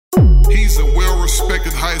He's a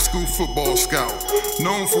well-respected high school football scout,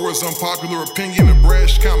 known for his unpopular opinion and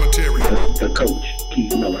brash commentary. The coach,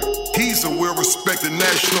 Keith Miller. He's a well-respected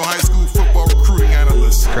national high school football recruiting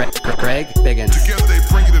analyst. Greg Biggins. Together they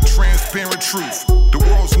bring you the transparent truth, the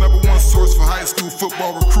world's #1 source for high school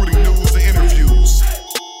football recruiting news and interviews.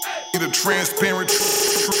 The transparent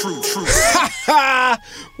truth.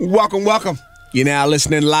 Welcome. You're now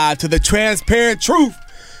listening live to the Transparent Truth,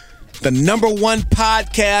 the #1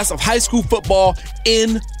 podcast of high school football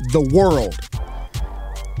in the world.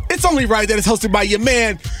 It's only right that it's hosted by your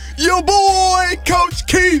man, your boy, Coach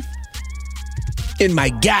Keith, and my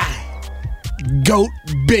guy, Goat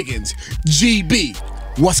Biggins. GB,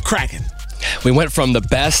 what's cracking? We went from the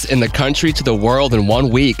best in the country to the world in 1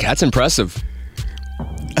 week. That's impressive.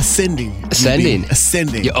 Ascending.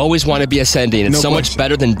 You always want to be ascending. It's much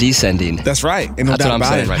better than descending. That's right. Ain't no That's doubt what I'm about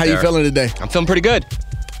saying it. right How there. you feeling today? I'm feeling pretty good.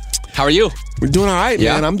 How are you? We're doing all right,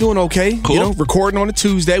 Yeah? man. I'm doing okay. Cool. Recording on a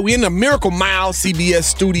Tuesday. We in the Miracle Mile CBS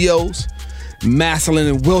studios, Massillon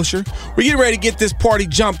and Wilshire. We're getting ready to get this party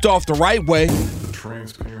jumped off the right way. The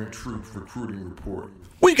Transparent Truth Recruiting Report.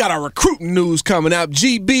 We got our recruiting news coming out.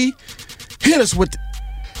 GB, hit us with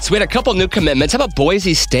So we had a couple new commitments. How about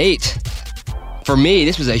Boise State? For me,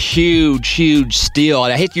 this was a huge steal.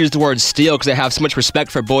 And I hate to use the word steal because I have so much respect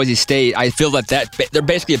for Boise State. I feel that they're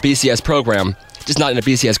basically a BCS program, just not in a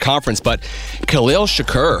BCS conference. But Khalil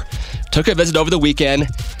Shakur took a visit over the weekend,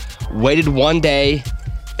 waited 1 day,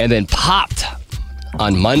 and then popped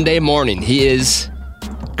on Monday morning. He is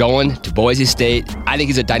going to Boise State. I think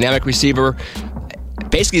he's a dynamic receiver.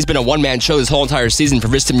 Basically, he's been a one-man show this whole entire season for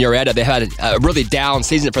Vista Murrieta. They had a really down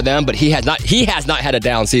season for them, but he has not had a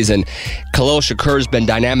down season. Khalil Shakur's been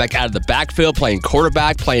dynamic out of the backfield, playing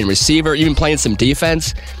quarterback, playing receiver, even playing some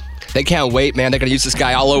defense. They can't wait, man. They're going to use this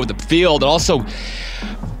guy all over the field. And also,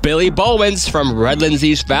 Billy Bowens from Redlands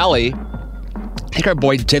East Valley. I think our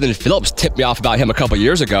boy Jalen Phillips tipped me off about him a couple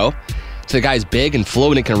years ago. So the guy's big and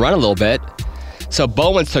fluid and can run a little bit. So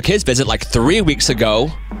Bowens took his visit like 3 weeks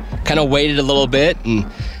ago. Kind of waited a little bit, and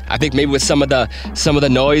I think maybe with some of the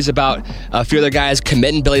noise about a few other guys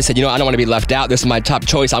committing, Billy said, I don't want to be left out. This is my top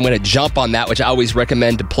choice. I'm going to jump on that, which I always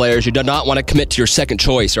recommend to players. You do not want to commit to your second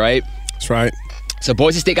choice, right? That's right. So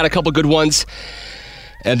Boise State got a couple good ones,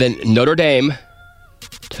 and then Notre Dame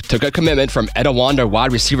took a commitment from Etiwanda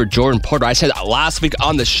wide receiver Jordan Porter. I said last week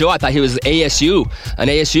on the show, I thought he was an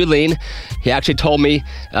ASU lean. He actually told me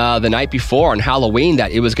the night before on Halloween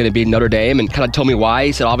that it was going to be Notre Dame and kind of told me why.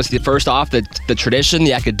 He said, obviously, first off, the tradition,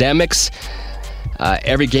 the academics.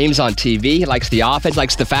 Every game's on TV. He likes the offense,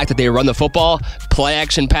 likes the fact that they run the football, play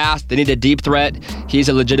action pass. They need a deep threat. He's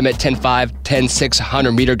a legitimate 10'5", 10'6",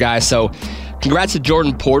 100-meter guy. So congrats to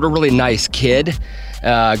Jordan Porter. Really nice kid.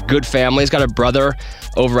 Good family. He's got a brother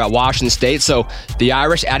over at Washington State. So the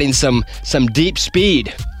Irish adding some deep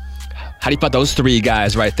speed. How do you put those three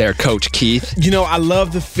guys right there, Coach Keith? I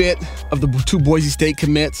love the fit of the two Boise State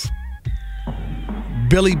commits.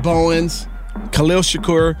 Billy Bowens, Khalil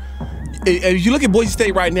Shakur. If you look at Boise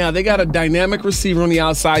State right now, they got a dynamic receiver on the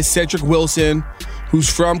outside, Cedric Wilson, who's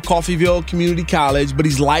from Coffeyville Community College, but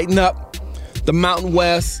he's lighting up the Mountain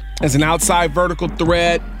West as an outside vertical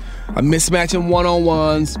threat, a mismatch in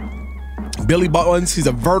one-on-ones. Billy Bowens, he's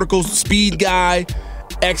a vertical speed guy,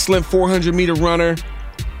 excellent 400-meter runner,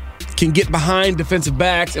 can get behind defensive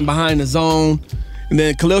backs and behind the zone. And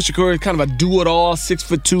then Khalil Shakur is kind of a do-it-all,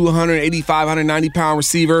 6'2", 185, 190-pound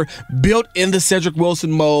receiver, built in the Cedric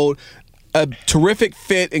Wilson mold. A terrific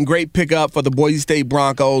fit and great pickup for the Boise State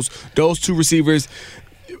Broncos. Those two receivers,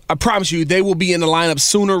 I promise you, they will be in the lineup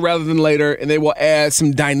sooner rather than later, and they will add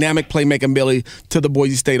some dynamic playmaking ability to the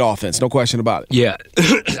Boise State offense. No question about it. Yeah.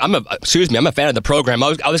 I'm a fan of the program.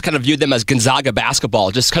 I always kind of viewed them as Gonzaga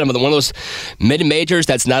basketball, just kind of one of those mid-majors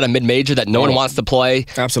that's not a mid-major that no one wants to play.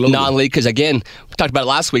 Absolutely. Non-league, because again, we talked about it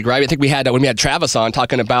last week, right? I think when we had Travis on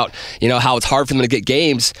talking about, how it's hard for them to get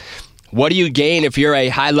games. What do you gain if you're a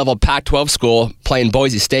high-level Pac-12 school playing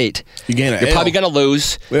Boise State? You're probably going to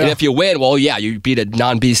lose. Yeah. And if you win, you beat a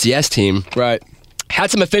non-BCS team. Right.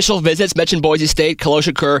 Had some official visits, mentioned Boise State, Khalil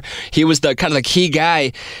Shakur. He was the kind of the key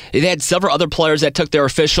guy. They had several other players that took their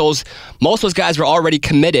officials. Most of those guys were already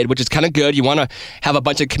committed, which is kind of good. You want to have a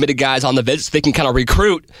bunch of committed guys on the visits. They can kind of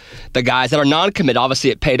recruit the guys that are non-committed. Obviously,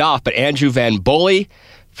 it paid off. But Andrew Van Bully,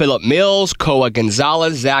 Phillip Mills, Koa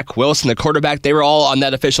Gonzalez, Zach Wilson, the quarterback, they were all on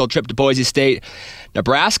that official trip to Boise State.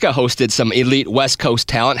 Nebraska hosted some elite West Coast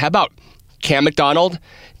talent. How about Cam McDonald,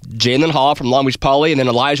 Jalen Hall from Long Beach Poly, and then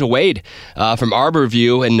Elijah Wade from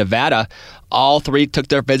Arborview in Nevada? All three took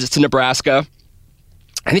their visits to Nebraska.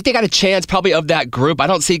 I think they got a chance probably of that group. I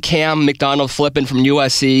don't see Cam McDonald flipping from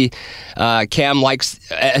USC. Cam likes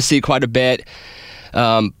SC quite a bit.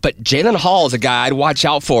 But Jalen Hall is a guy I'd watch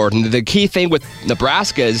out for. And the key thing with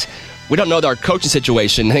Nebraska is we don't know their coaching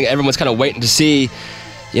situation. I think everyone's kind of waiting to see,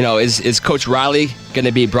 is Coach Riley going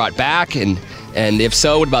to be brought back? And if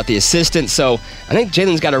so, what about the assistant? So I think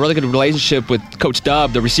Jalen's got a really good relationship with Coach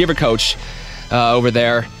Dub, the receiver coach over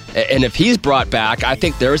there. And if he's brought back, I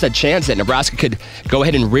think there is a chance that Nebraska could go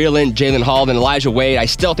ahead and reel in Jalen Hall and Elijah Wade. I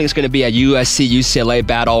still think it's going to be a USC-UCLA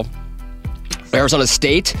battle. Arizona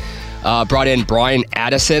State brought in Brian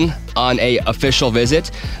Addison on a official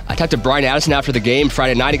visit. I talked to Brian Addison after the game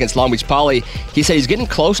Friday night against Long Beach Poly. He said he's getting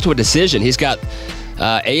close to a decision. He's got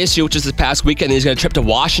ASU, which is this past weekend, and he's got a trip to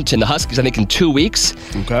Washington, the Huskies, I think, in 2 weeks.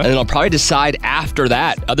 Okay. And then he'll probably decide after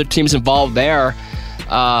that. Other teams involved there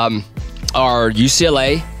are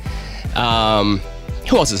UCLA.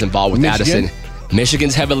 Who else is involved with Michigan? Addison?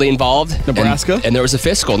 Michigan's heavily involved. Nebraska? And there was a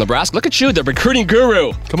fiscal. Nebraska. Look at you, the recruiting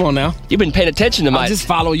guru. Come on now. You've been paying attention to I just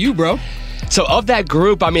follow you, bro. So of that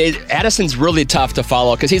group, I mean, Addison's really tough to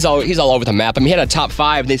follow because he's all over the map. I mean, he had a top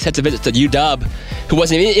 5, and he sent a visit to UW, who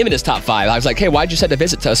wasn't even his top 5. I was like, hey, why'd you send a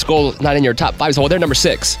visit to a school not in your top 5? He said, well, they're number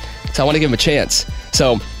 6, so I want to give him a chance.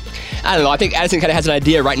 So I don't know. I think Addison kind of has an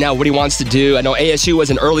idea right now what he wants to do. I know ASU was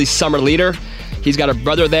an early summer leader. He's got a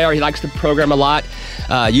brother there. He likes the program a lot.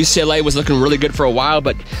 UCLA was looking really good for a while,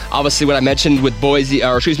 but obviously what I mentioned with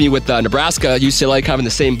with Nebraska, UCLA kind of in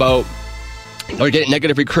the same boat. They're getting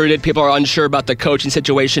negative recruited. People are unsure about the coaching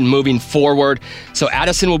situation moving forward. So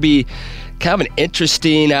Addison will be kind of an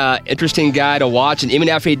interesting guy to watch. And even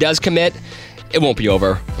after he does commit, it won't be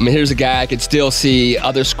over. I mean, here's a guy I could still see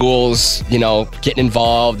other schools, getting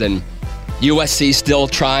involved, and USC still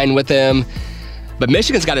trying with him. But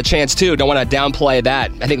Michigan's got a chance, too. Don't want to downplay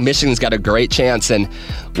that. I think Michigan's got a great chance and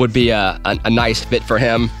would be a nice fit for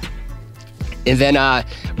him. And then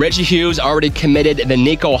Reggie Hughes already committed. And then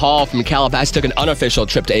Nico Hall from Calabasas took an unofficial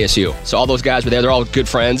trip to ASU. So all those guys were there. They're all good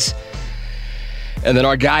friends. And then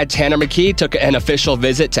our guy, Tanner McKee, took an official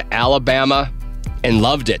visit to Alabama and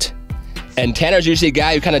loved it. And Tanner's usually a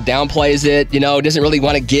guy who kind of downplays it, doesn't really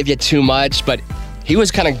want to give you too much, but he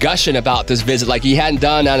was kind of gushing about this visit like he hadn't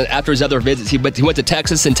done after his other visits. He went to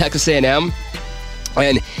Texas and Texas A&M,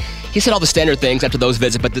 and he said all the standard things after those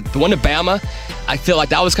visits. But the one to Bama, I feel like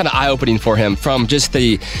that was kind of eye-opening for him from just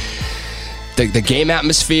the game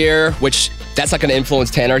atmosphere, which that's not going to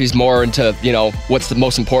influence Tanner. He's more into, what's the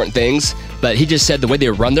most important things. But he just said the way they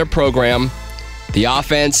run their program, the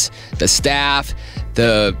offense, the staff,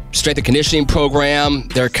 the strength and conditioning program,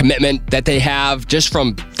 their commitment that they have just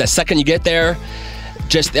from the second you get there.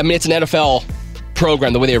 It's an NFL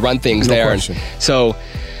program, the way they run things No there. question. So,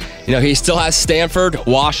 he still has Stanford,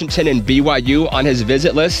 Washington, and BYU on his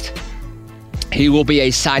visit list. He will be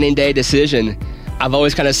a signing day decision. I've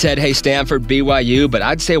always kind of said, hey, Stanford, BYU, but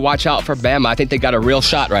I'd say watch out for Bama. I think they got a real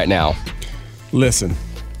shot right now. Listen.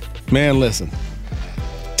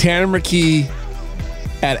 Tanner McKee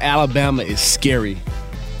at Alabama is scary.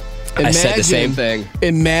 I said the same thing.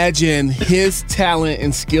 Imagine his talent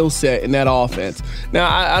and skill set in that offense. Now,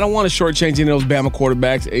 I don't want to shortchange any of those Bama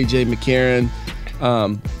quarterbacks, A.J. McCarron,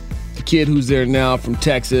 the kid who's there now from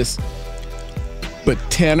Texas. But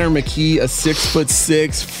Tanner McKee, a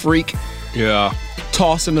 6'6" freak,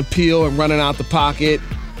 tossing the peel and running out the pocket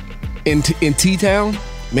in T-Town,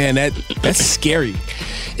 man, that's scary.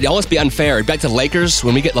 It'd almost be unfair. Back to the Lakers,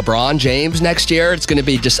 when we get LeBron James next year, it's going to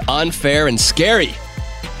be just unfair and scary.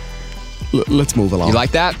 Let's move along. You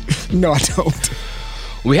like that? No, I don't.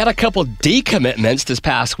 We had a couple decommitments this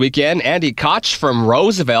past weekend. Andy Koch from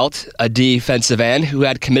Roosevelt, a defensive end who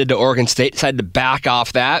had committed to Oregon State, decided to back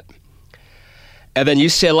off that. And then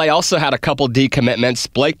UCLA also had a couple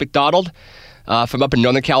decommitments. Blake McDonald from up in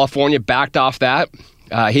Northern California backed off that.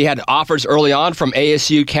 He had offers early on from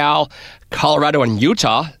ASU, Cal, Colorado, and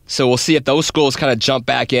Utah. So we'll see if those schools kind of jump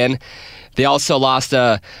back in. They also lost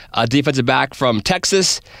a defensive back from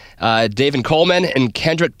Texas, David Coleman, and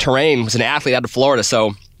Kendrick Terrain was an athlete out of Florida.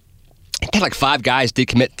 So had like 5 guys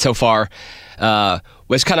decommit so far.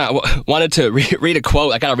 Was kind of wanted to read a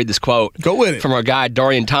quote. I got to read this quote. Go with it. From our guy,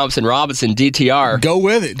 Dorian Thompson-Robinson, DTR. Go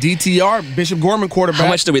with it. DTR, Bishop Gorman quarterback. How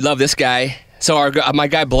much do we love this guy? So my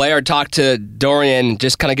guy Blair talked to Dorian,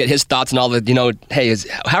 just kind of get his thoughts on all the, hey,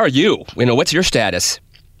 how are you? What's your status?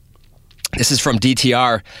 This is from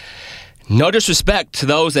DTR. No disrespect to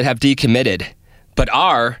those that have decommitted, but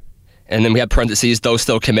and then we have parentheses, those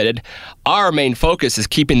still committed, our main focus is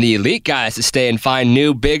keeping the elite guys to stay and find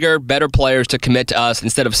new, bigger, better players to commit to us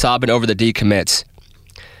instead of sobbing over the decommits.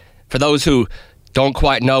 For those who don't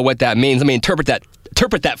quite know what that means, let me interpret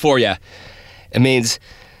that for you. It means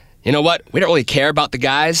you know what? We don't really care about the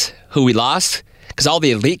guys who we lost because all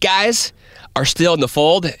the elite guys are still in the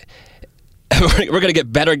fold. We're going to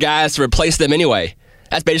get better guys to replace them anyway.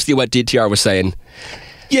 That's basically what DTR was saying.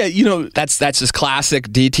 Yeah, that's just classic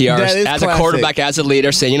DTR as classic. A quarterback, as a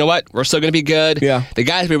leader, saying, you know what, we're still going to be good. Yeah. The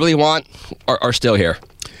guys we really want are still here.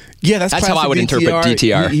 Yeah, that's how I would interpret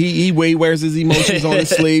DTR. He wears his emotions on his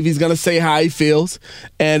sleeve. He's going to say how he feels.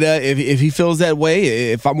 And if he feels that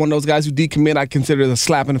way, if I'm one of those guys who decommit, I consider it a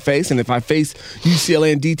slap in the face. And if I face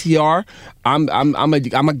UCLA and DTR,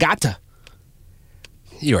 I'm a gata.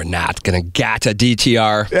 You are not going to gata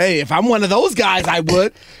DTR. Hey, if I'm one of those guys, I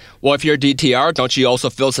would. Well, if you're a DTR, don't you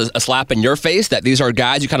also feel a slap in your face that these are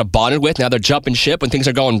guys you kind of bonded with, now they're jumping ship when things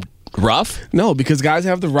are going rough? No, because guys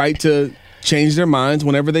have the right to change their minds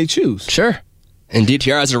whenever they choose. Sure. And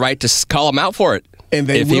DTR has the right to call them out for it. And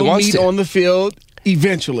they will meet on the field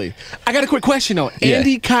eventually. I got a quick question, though. Yeah.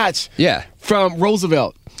 Andy Koch Yeah. from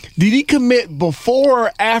Roosevelt. Did he commit before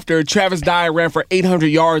or after Travis Dye ran for 800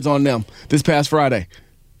 yards on them this past Friday?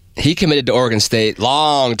 He committed to Oregon State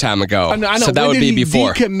long time ago. I know. So that would be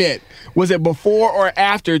before. Decommit? Was it before or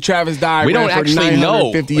after Travis Dye We ran don't for actually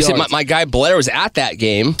know. 950 yards? See, my guy Blair was at that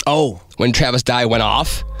game. Oh. When Travis Dye went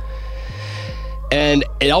off. And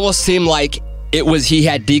it almost seemed like he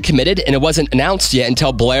had decommitted and it wasn't announced yet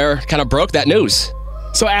until Blair kind of broke that news.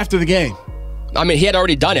 So after the game? I mean, he had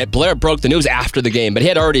already done it. Blair broke the news after the game, but he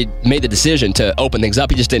had already made the decision to open things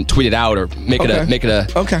up. He just didn't tweet it out or make it a.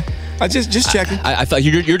 Okay. I just checking. I feel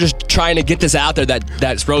like you're just trying to get this out there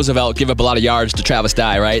that Roosevelt give up a lot of yards to Travis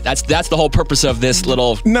Dye, right? That's the whole purpose of this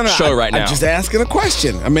little show right now. I'm just asking a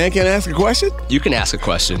question. A man can ask a question. You can ask a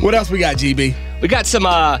question. What else we got, GB? We got some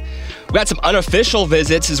unofficial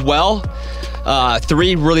visits as well.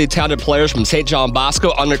 3 really talented players from St. John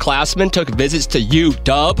Bosco, underclassmen, took visits to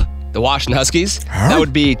UW, the Washington Huskies. Huh? That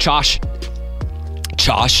would be Josh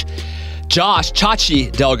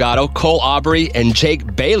Chachi Delgado, Cole Aubrey, and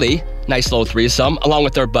Jake Bailey. Nice little threesome, along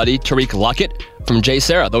with their buddy Tariq Luckett from J.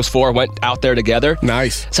 Sarah. Those 4 went out there together.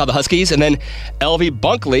 Nice. Saw the Huskies. And then LV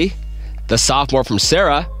Bunkley, the sophomore from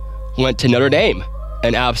Sarah, went to Notre Dame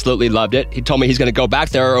and absolutely loved it. He told me he's going to go back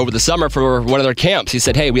there over the summer for one of their camps. He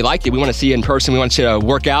said, hey, we like you. We want to see you in person. We want you to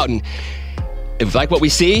work out. And if you like what we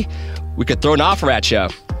see, we could throw an offer at you.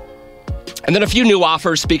 And then a few new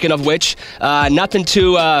offers, speaking of which, not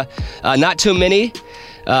too many,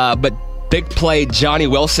 but big play Johnny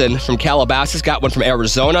Wilson from Calabasas got one from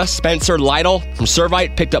Arizona. Spencer Lytle from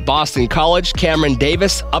Servite picked up Boston College. Cameron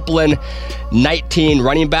Davis, Upland 19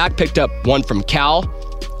 running back, picked up one from Cal.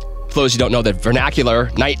 For those who don't know the vernacular,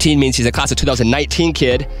 19 means he's a class of 2019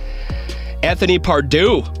 kid. Anthony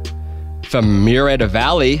Pardue from Murrieta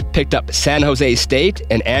Valley picked up San Jose State.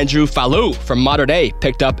 And Andrew Fallu from Mater Dei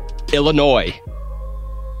picked up Illinois.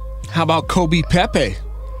 How about Kobe Pepe?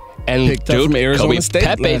 And picked up from Arizona Kobe State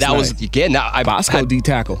Pepe, that was, again, Bosco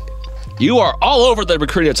D-tackle. You are all over the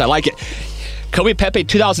recruiting notes. I like it. Kobe Pepe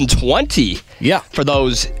 2020. Yeah. For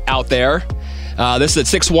those out there. This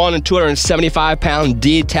is a 6'1" and 275-pound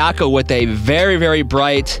D tackle with a very, very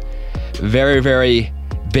bright, very, very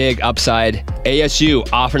big upside. ASU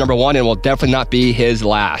offer number 1 and will definitely not be his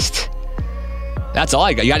last. That's all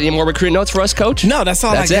I got. You got any more recruiting notes for us, Coach? No, that's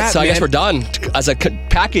all I got. That's it. So man. I guess we're done as a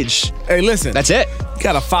package. Hey, listen. That's it. You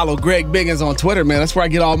got to follow Greg Biggins on Twitter, man. That's where I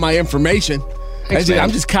get all my information. Thanks,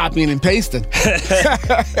 I'm just copying and pasting.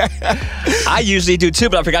 I usually do too,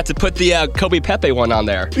 but I forgot to put the Kobe Pepe one on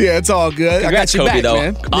there. Yeah, it's all good. Congrats, I got you Kobe, back, though.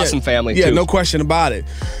 man. Awesome family, Yeah, too. no question about it.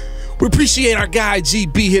 We appreciate our guy,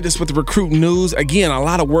 GB, hit us with the recruiting news. Again, a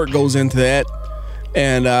lot of work goes into that.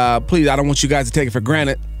 And please, I don't want you guys to take it for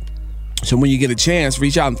granted. So when you get a chance,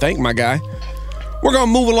 reach out and thank my guy. We're going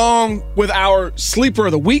to move along with our Sleeper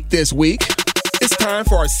of the Week this week. It's time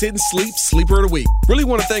for our Sit and Sleep Sleeper of the Week. Really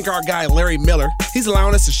want to thank our guy, Larry Miller. He's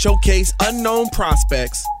allowing us to showcase unknown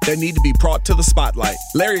prospects that need to be brought to the spotlight.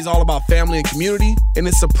 Larry is all about family and community, and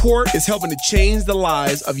his support is helping to change the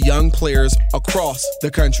lives of young players across the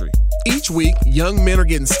country. Each week, young men are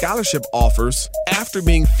getting scholarship offers after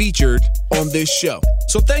being featured on this show.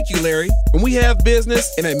 So thank you, Larry. When we have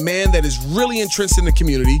business and a man that is really entrenched in the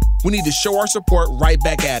community, we need to show our support right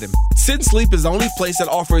back at him. Sit and Sleep is the only place that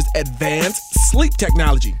offers advanced sleep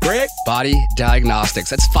technology. Greg? Body Diagnostics.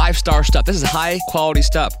 That's 5-star stuff. This is high-quality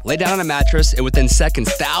stuff. Lay down on a mattress, and within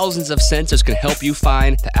seconds, thousands of sensors can help you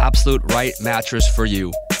find the absolute right mattress for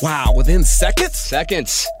you. Wow, within seconds?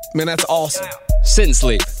 Seconds. Man, that's awesome. Sit and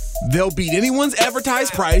Sleep. They'll beat anyone's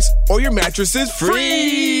advertised price, or your mattress is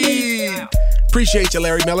free. Appreciate you,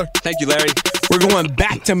 Larry Miller. Thank you, Larry. We're going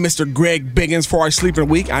back to Mr. Greg Biggins for our Sleeper of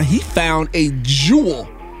the Week. He found a jewel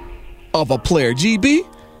of a player. GB,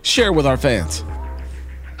 share with our fans.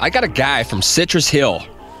 I got a guy from Citrus Hill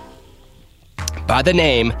by the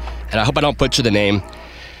name, and I hope I don't butcher the name,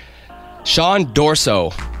 Sean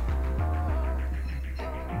Dorseau.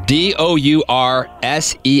 Dourseau.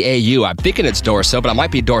 I'm thinking it's Dorseau, but it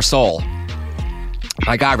might be Dorsal.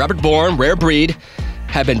 My guy, Robert Bourne, Rare Breed,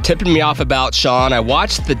 have been tipping me off about Sean. I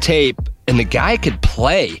watched the tape, and the guy could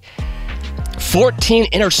play. 14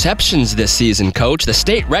 interceptions this season, Coach. The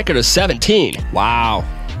state record is 17. Wow.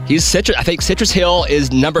 He's Citrus. I think Citrus Hill is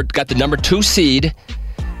got the number 2 seed,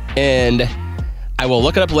 and I will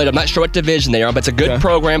look it up later. I'm not sure what division they are, but it's a good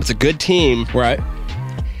program. It's a good team. Right.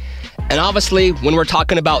 And obviously, when we're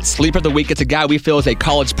talking about Sleeper of the Week, it's a guy we feel is a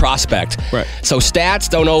college prospect. Right. So stats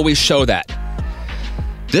don't always show that.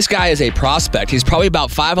 This guy is a prospect. He's probably about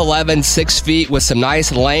 5'11", 6 feet with some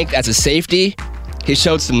nice length as a safety. He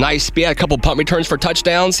showed some nice speed, a couple punt returns for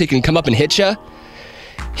touchdowns. He can come up and hit you.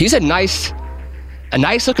 He's a nice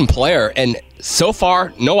looking player. And so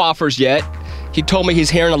far, no offers yet. He told me he's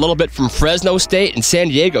hearing a little bit from Fresno State and San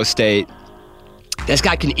Diego State. This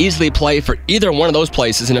guy can easily play for either one of those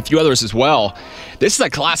places and a few others as well. This is a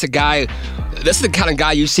classic guy. This is the kind of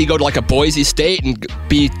guy you see go to like a Boise State and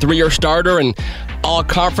be 3-year starter and all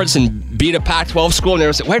conference and beat a Pac-12 school. And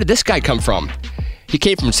they say, where did this guy come from? He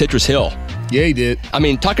came from Citrus Hill. Yeah, he did. I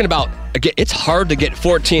mean, talking about, again, it's hard to get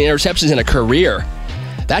 14 interceptions in a career.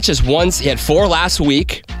 That's just once. He had 4 last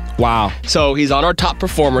week. Wow. So he's on our top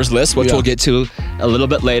performers list, which we'll get to a little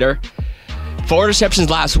bit later. 4 interceptions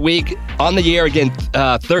last week. On the year, again,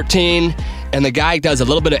 13. And the guy does a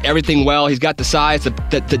little bit of everything well. He's got the size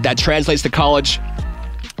that translates to college.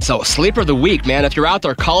 So, Sleeper of the Week, man. If you're out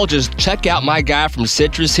there, colleges, check out my guy from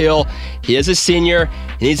Citrus Hill. He is a senior.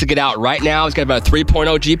 He needs to get out right now. He's got about a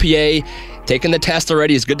 3.0 GPA. Taking the test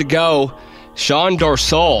already. He's good to go. Sean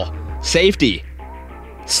Dorseau, safety.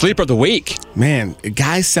 Sleeper of the Week. Man, the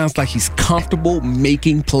guy sounds like he's comfortable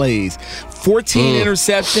making plays. 14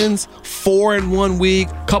 interceptions, 4 in 1 week,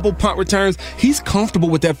 couple punt returns. He's comfortable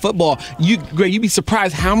with that football. Greg, you'd be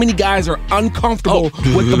surprised how many guys are uncomfortable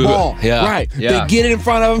with the ball. Yeah. Right. Yeah. They get it in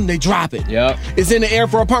front of them, they drop it. Yep. It's in the air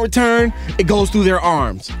for a punt return, it goes through their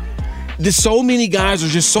arms. There's so many guys are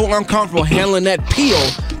just so uncomfortable handling that peel.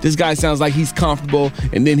 This guy sounds like he's comfortable,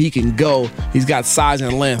 and then he can go. He's got size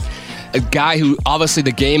and length. A guy who, obviously,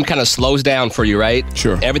 the game kind of slows down for you, right?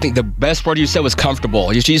 Sure. Everything, the best word you said was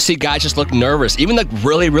comfortable. You see guys just look nervous. Even the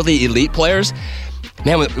really, really elite players,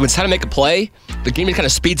 man, when it's time to make a play, the game kind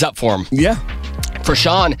of speeds up for them. Yeah. For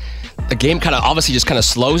Sean, the game kind of obviously just kind of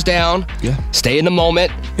slows down. Yeah. Stay in the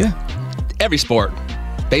moment. Yeah. Every sport.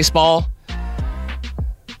 Baseball.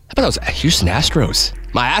 How about those Houston Astros?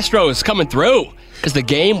 My Astros coming through because the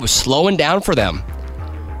game was slowing down for them.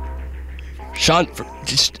 Sean,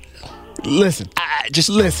 Listen. I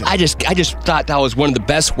just thought that was one of the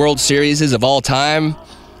best World Series of all time.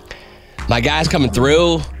 My guy's coming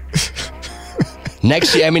through.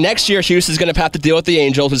 Next year, Houston's going to have to deal with the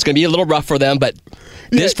Angels. It's going to be a little rough for them, but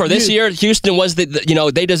this year, Houston was they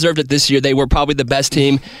deserved it this year. They were probably the best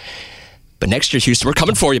team. But next year, Houston, we're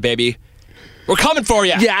coming for you, baby. We're coming for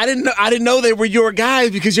you. Yeah, I didn't know they were your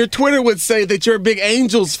guys because your Twitter would say that you're a big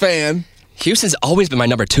Angels fan. Houston's always been my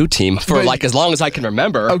number 2 team for as long as I can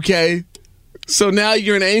remember. Okay. So now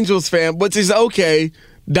you're an Angels fan, which is okay.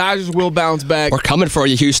 Dodgers will bounce back. We're coming for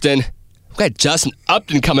you, Houston. We got Justin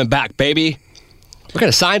Upton coming back, baby. We're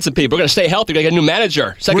going to sign some people. We're going to stay healthy. We're going to get a new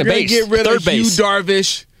manager. Second base, get rid third of base. Yu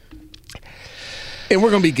Darvish, and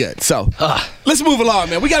we're going to be good. So let's move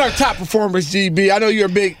along, man. We got our top performers, GB. I know you're a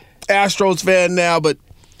big Astros fan now, but...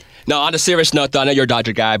 No, on a serious note, though, I know you're a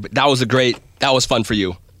Dodger guy, but that was fun for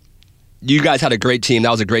you. You guys had a great team.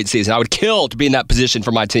 That was a great season. I would kill to be in that position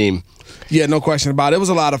for my team. Yeah, no question about it. It was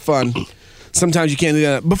a lot of fun. Sometimes you can't do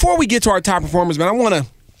that. Before we get to our top performers, man, I want to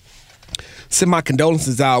send my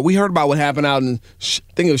condolences out. We heard about what happened out in, I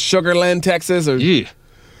think it was Sugar Land, Texas, or the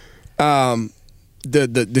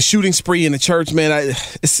shooting spree in the church, man.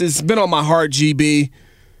 It's been on my heart, GB.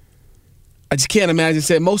 I just can't imagine.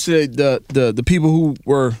 Saying most of the people who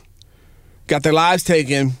got their lives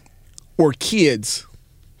taken were kids.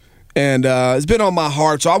 And it's been on my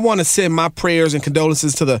heart. So I want to send my prayers and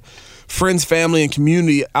condolences to the friends, family, and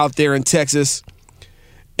community out there in Texas.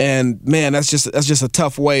 And man, that's just a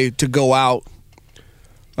tough way to go out.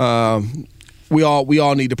 We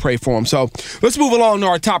all need to pray for them. So let's move along to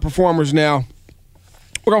our top performers now.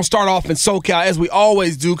 We're gonna start off in SoCal as we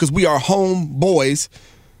always do because we are home boys.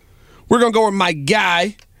 We're gonna go with my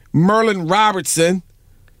guy Merlin Robertson,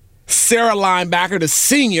 Sarah linebacker, the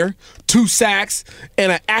senior, 2 sacks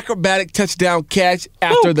and an acrobatic touchdown catch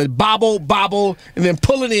after the bobble, and then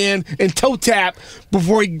pull it in and toe tap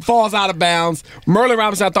before he falls out of bounds. Merlin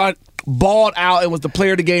Robinson, I thought, balled out and was the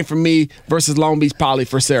player of the game for me versus Long Beach Poly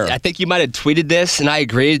for Sarah. I think you might have tweeted this, and I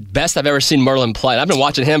agree. Best I've ever seen Merlin play. I've been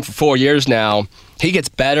watching him for 4 years now. He gets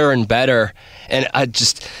better and better. And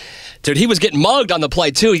dude, he was getting mugged on the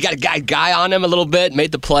play, too. He got a guy on him a little bit,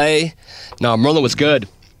 made the play. No, Merlin was good.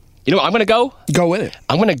 You know what I'm going to go? Go with it.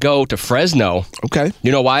 I'm going to go to Fresno. Okay.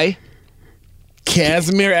 You know why?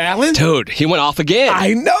 Casimir Allen? Dude, he went off again.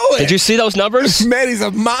 I know it. Did you see those numbers? Man, he's a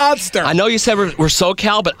monster. I know you said we're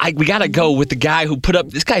SoCal, but we got to go with the guy who put up.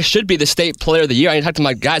 This guy should be the state player of the year. I talked to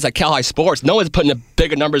my guys at Cal High Sports. No one's putting up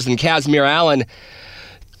bigger numbers than Casimir Allen.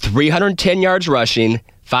 310 yards rushing,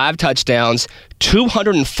 5 touchdowns,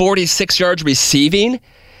 246 yards receiving,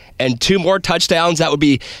 and 2 more touchdowns. That would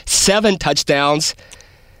be 7 touchdowns.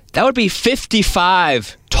 That would be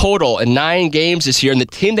 55 total in 9 games this year. And the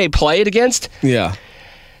team they played against,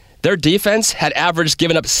 their defense had averaged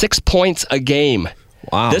giving up 6 points a game.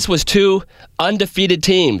 Wow. This was 2 undefeated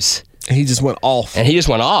teams. And he just went off.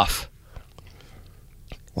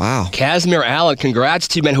 Wow. Casimir Allen, congrats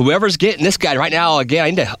to you, man. Whoever's getting this guy right now,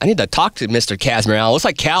 again, I need to talk to Mr. Casimir Allen. Looks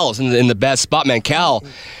like Cal's in the best spot, man. Cal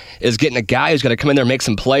is getting a guy who's going to come in there and make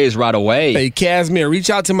some plays right away. Hey, Casimir,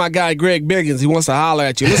 reach out to my guy, Greg Biggins. He wants to holler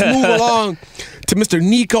at you. Let's move along to Mr.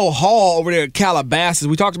 Nico Hall over there at Calabasas.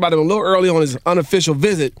 We talked about him a little early on his unofficial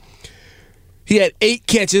visit. He had 8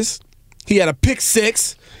 catches. He had a pick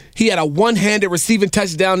 6. He had a one-handed receiving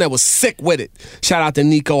touchdown that was sick with it. Shout out to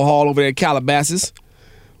Nico Hall over there at Calabasas.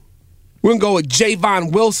 We're going to go with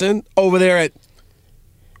Javon Wilson over there at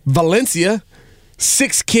Valencia.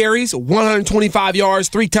 6 carries, 125 yards,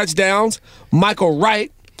 3 touchdowns. Michael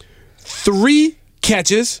Wright, 3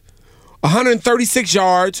 catches, 136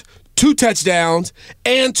 yards, 2 touchdowns,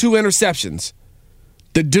 and 2 interceptions.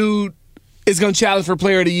 The dude is going to challenge for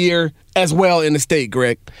Player of the Year as well in the state,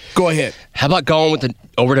 Greg. Go ahead. How about going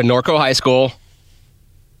over to Norco High School?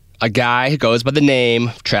 A guy who goes by the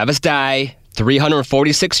name Travis Dye,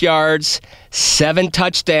 346 yards, 7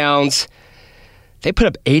 touchdowns. They put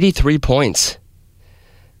up 83 points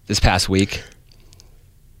this past week.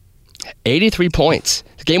 83 points.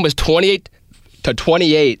 The game was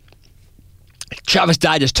 28-28. Travis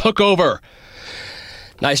Dye just took over.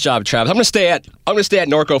 Nice job, Travis. I'm going to stay at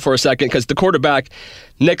Norco for a second because the quarterback,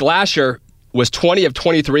 Nick Lasher, was 20 of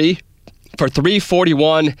 23 for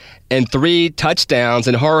 341 and 3 touchdowns,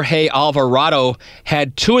 and Jorge Alvarado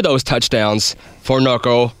had 2 of those touchdowns for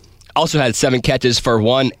Norco. Also had 7 catches for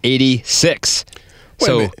 186.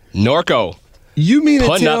 So Norco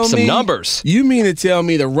putting up some numbers. You mean to tell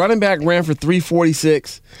me the running back ran for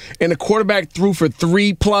 346 and the quarterback threw for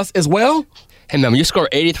 3+ as well? Hey, man, when you score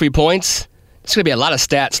 83 points, there's going to be a lot of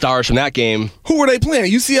stat stars from that game. Who were they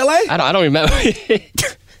playing? UCLA? I don't remember.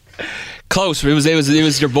 Close. It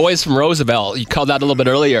was your boys from Roosevelt. You called that a little bit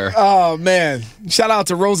earlier. Oh, man. Shout out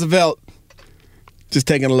to Roosevelt. Just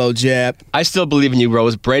taking a little jab. I still believe in you,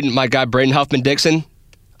 Rose. My guy, Braden Huffman-Dixon,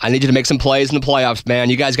 I need you to make some plays in the playoffs, man.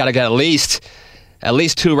 You guys got to get at least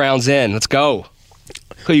 2 rounds in. Let's go.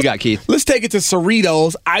 Who you got, Keith? Let's take it to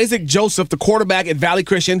Cerritos. Isaac Joseph, the quarterback at Valley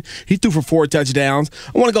Christian, he threw for 4 touchdowns.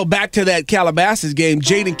 I want to go back to that Calabasas game.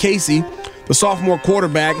 Jaden Casey, the sophomore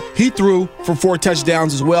quarterback, he threw for 4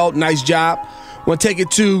 touchdowns as well. Nice job. I want to take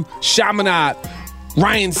it to Chaminade.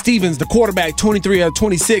 Ryan Stevens, the quarterback, 23 of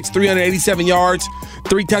 26, 387 yards,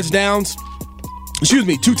 2 touchdowns.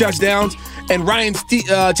 And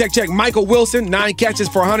Michael Wilson, 9 catches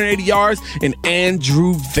for 180 yards. And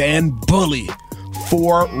Andrew Van Bully,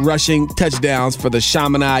 4 rushing touchdowns for the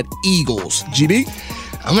Chaminade Eagles. GB?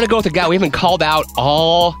 I'm going to go with a guy we haven't called out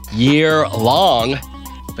all year long.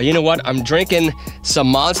 But you know what? I'm drinking some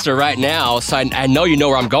Monster right now, so I know you know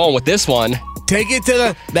where I'm going with this one. Take it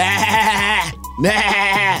to the...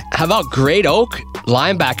 How about Great Oak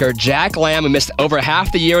linebacker Jack Lamb, who missed over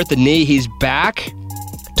half the year with the knee? He's back.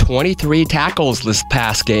 23 tackles this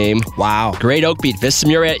past game. Wow. Great Oak beat Vista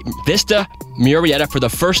Murrieta for the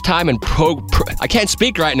first time in I can't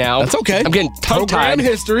speak right now. That's okay. I'm getting tongue-tied. Program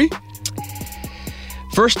history.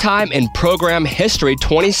 First time in program history,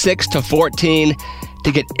 26-14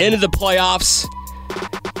 to get into the playoffs.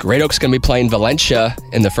 Great Oak's going to be playing Valencia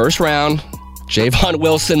in the first round. Javon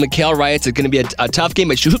Wilson, Mikael Wright. It's going to be a tough game,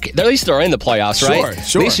 but at least they're in the playoffs, right?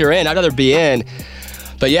 Sure. At least you're in. I'd rather be in.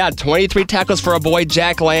 But yeah, 23 tackles for our boy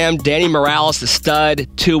Jack Lamb. Danny Morales, the stud,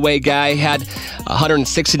 2-way guy, had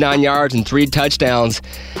 169 yards and 3 touchdowns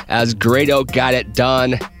as Great Oak got it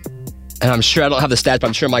done. And I'm sure, I don't have the stats, but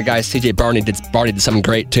I'm sure my guy CJ Barney did something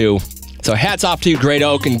great too. So hats off to you, Great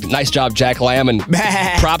Oak, and nice job, Jack Lamb, and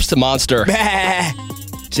props to Monster.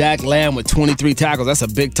 Jack Lamb with 23 tackles. That's a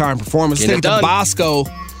big-time performance. Take it to Bosco.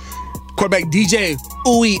 Quarterback DJ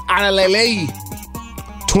Uwe Analele.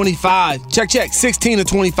 25. Check. 16 to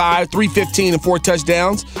 25, 315 and 4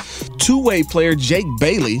 touchdowns. Two-way player Jake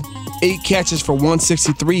Bailey, 8 catches for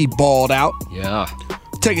 163, balled out. Yeah.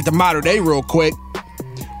 Take it to modern day real quick.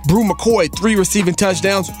 Brew McCoy, 3 receiving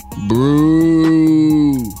touchdowns.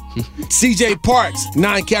 Brew. CJ Parks,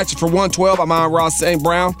 9 catches for 112. Amon-Ra St.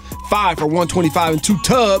 Brown, 5 for 125 and 2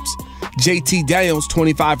 tubs. JT Daniels,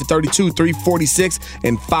 25 for 32, 346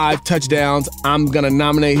 and 5 touchdowns. I'm going to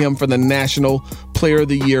nominate him for the National Player of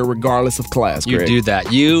the Year regardless of class, Greg. You do that.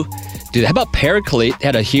 How about Paraclete?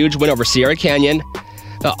 Had a huge win over Sierra Canyon.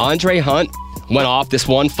 Andre Hunt went off this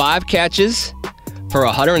one, 5 catches for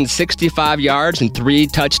 165 yards and 3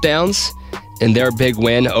 touchdowns in their big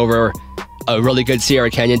win over a really good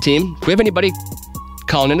Sierra Canyon team. Do we have anybody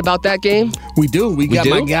calling in about that game? We do. We got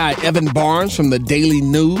my guy Evan Barnes from the Daily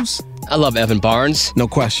News. I love Evan Barnes. No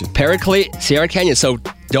question. Paraclete, Sierra Canyon, so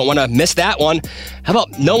don't want to miss that one. How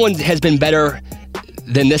about no one has been better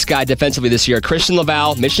than this guy defensively this year? Christian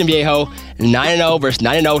Laval, Mission Viejo, 9-0 versus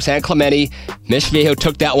 9-0 San Clemente. Mission Viejo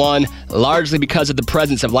took that one largely because of the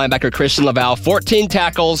presence of linebacker Christian Laval. 14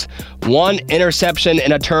 tackles, 1 interception,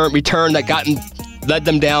 and a return that led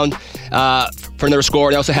them down from their score.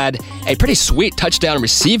 They also had a pretty sweet touchdown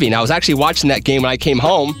receiving. I was actually watching that game when I came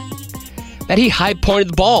home. That he high-pointed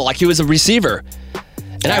the ball like he was a receiver.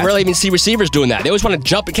 And I rarely even see receivers doing that. They always want to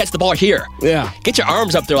jump and catch the ball here. Yeah. Get your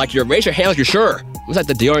arms up there raise your hand like you're sure. Was that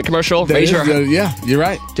the deodorant commercial? Yeah, you're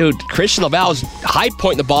right. Dude, Christian Laval's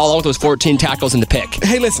high-pointing the ball along with those 14 tackles in the pick.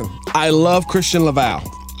 Hey, listen, I love Christian Laval.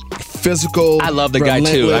 Physical, I love the guy,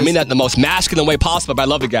 too. I mean that in the most masculine way possible, but I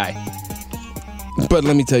love the guy. But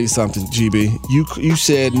let me tell you something, GB. You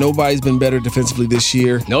said nobody's been better defensively this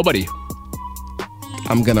year. Nobody.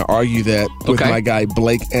 I'm going to argue that with my guy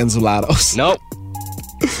Blake Anzalados. Nope.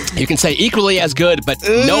 You can say equally as good, but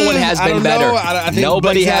no one has been better. I think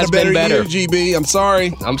Nobody Blake's has had a better been better. Year, GB. I'm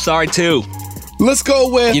sorry. I'm sorry, too. Let's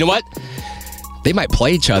go with... You know what? They might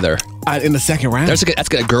play each other. In the second round. That's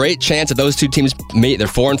a great chance that those two teams meet. They're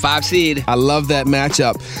 4 and 5 seed. I love that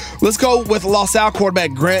matchup. Let's go with LaSalle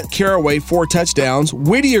quarterback Grant Caraway, 4 touchdowns.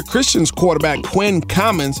 Whittier Christian's quarterback Quinn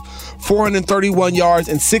Commons, 431 yards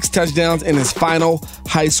and 6 touchdowns in his final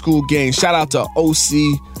high school game. Shout out to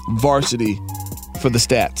OC Varsity for the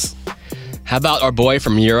stats. How about our boy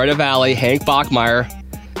from Murrieta Valley, Hank Bachmeyer?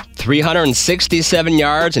 367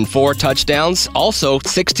 yards and 4 touchdowns. Also,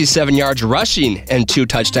 67 yards rushing and 2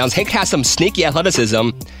 touchdowns. Hank has some sneaky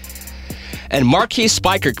athleticism. And Marquise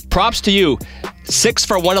Spiker, props to you. 6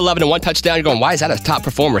 for 111 and 1 touchdown. You're going, why is that a top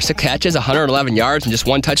performer? 6 catches, 111 yards, and just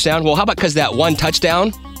 1 touchdown? Well, how about because that 1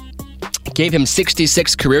 touchdown gave him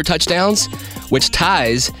 66 career touchdowns, which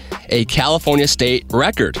ties a California State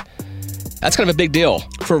record. That's kind of a big deal.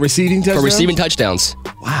 For receiving touchdowns? For receiving touchdowns.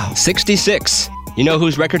 Wow. 66. You know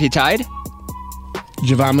whose record he tied?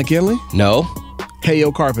 Javon McKinley? No.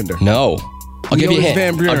 Heyo Carpenter? No. I'll give you a hint.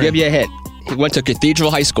 Van Buren. I'll give you a hint. He went to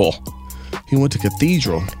Cathedral High School. He went to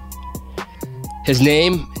Cathedral. His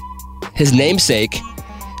namesake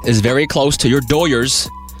is very close to your Doyers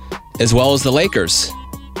as well as the Lakers.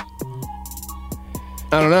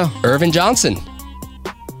 I don't know. Irvin Johnson.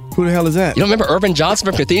 Who the hell is that? You don't remember Irvin Johnson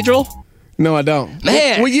from Cathedral? No, I don't.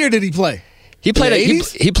 Man. What year did he play? He played in the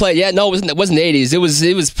 80s? He played, yeah, no, it wasn't the 80s.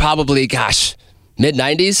 It was probably,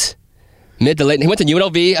 mid-90s. Mid to late. He went to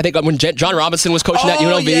UNLV, I think, when John Robinson was coaching at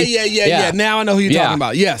UNLV. Yeah. Now I know who you're talking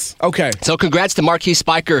about. Yes. Okay. So congrats to Marquise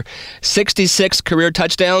Spiker. 66 career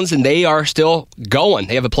touchdowns, and they are still going.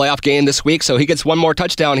 They have a playoff game this week, so he gets one more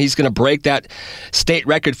touchdown. He's going to break that state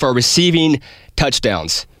record for receiving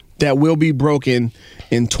touchdowns. That will be broken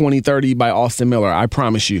in 2030 by Austin Miller. I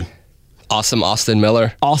promise you. Awesome, Austin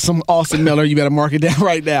Miller. Awesome, Austin Miller. You better mark it down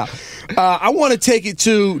right now. I want to take it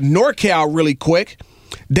to NorCal really quick.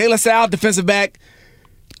 De La Salle defensive back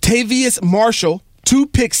Tavius Marshall, 2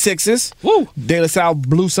 pick sixes. Woo. De La Salle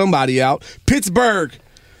blew somebody out. Pittsburgh,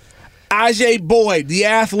 Ajay Boyd, the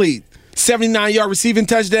athlete, 79-yard receiving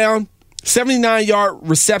touchdown, 79-yard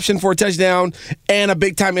reception for a touchdown, and a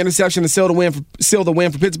big-time interception to seal the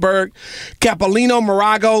win for Pittsburgh. Capolino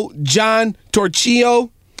Morago, John Torchio.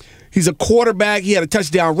 He's a quarterback. He had a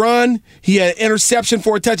touchdown run. He had an interception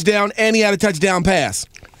for a touchdown, and he had a touchdown pass.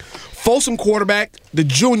 Folsom quarterback, the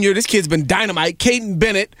junior. This kid's been dynamite. Caden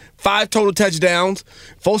Bennett, 5 total touchdowns.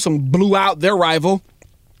 Folsom blew out their rival.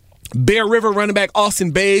 Bear River running back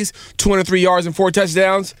Austin Bays, 203 yards and 4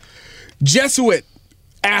 touchdowns. Jesuit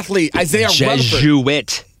athlete Isaiah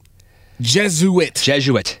Rutherford.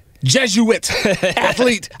 Jesuit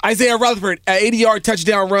athlete Isaiah Rutherford, an 80-yard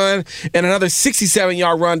touchdown run and another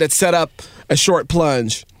 67-yard run that set up a short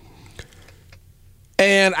plunge.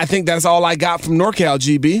 And I think that's all I got from NorCal,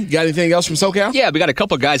 GB. Got anything else from SoCal? Yeah, we got a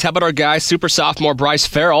couple guys. How about our guy, super sophomore Bryce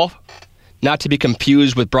Farrell? Not to be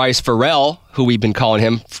confused with Bryce Farrell, who we've been calling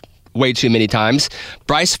him way too many times.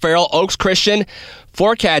 Bryce Farrell, Oaks Christian,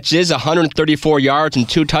 4 catches, 134 yards and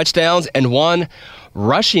 2 touchdowns, and 1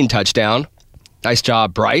 rushing touchdown. Nice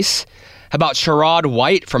job, Bryce. How about Sherrod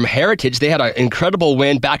White from Heritage? They had an incredible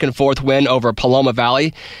win, back-and-forth win over Paloma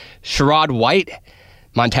Valley. Sherrod White,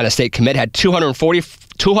 Montana State commit, had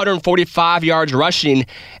 245 yards rushing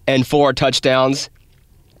and 4 touchdowns.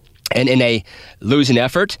 And in a losing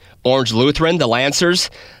effort, Orange Lutheran, the Lancers,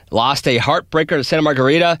 lost a heartbreaker to Santa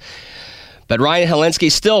Margarita. But Ryan Helinski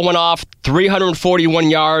still went off 341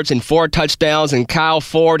 yards and 4 touchdowns. And Kyle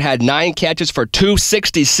Ford had 9 catches for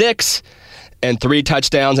 266 and 3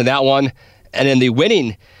 touchdowns in that one. And in the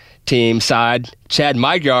winning team side, Chad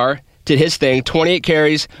Magyar did his thing, 28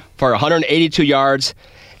 carries for 182 yards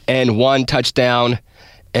and 1 touchdown.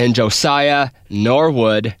 And Josiah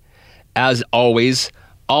Norwood, as always,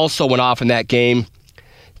 also went off in that game.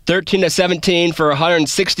 13-17 for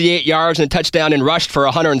 168 yards and a touchdown, and rushed for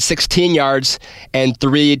 116 yards and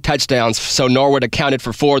 3 touchdowns. So Norwood accounted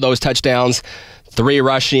for 4 of those touchdowns, 3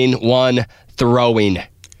 rushing, 1 throwing.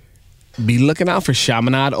 Be looking out for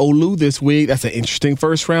Chaminade Olu this week. That's an interesting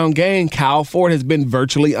first-round game. Kyle Ford has been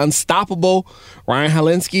virtually unstoppable. Ryan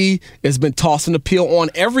Helinski has been tossing the peel on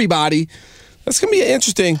everybody. That's going to be an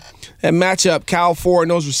interesting matchup. Kyle Ford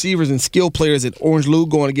and those receivers and skill players at Orange Lou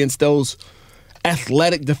going against those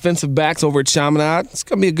athletic defensive backs over at Chaminade. It's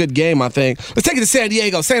going to be a good game, I think. Let's take it to San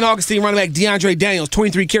Diego. St. Augustine running back DeAndre Daniels,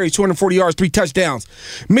 23 carries, 240 yards, 3 touchdowns.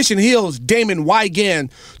 Mission Hills, Damon Wygan,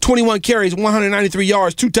 21 carries, 193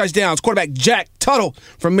 yards, 2 touchdowns. Quarterback Jack Tuttle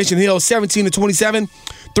from Mission Hills, 17-27,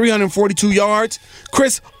 342 yards.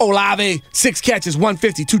 Chris Olave, 6 catches,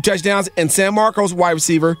 150, 2 touchdowns. And San Marcos wide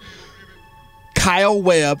receiver Kyle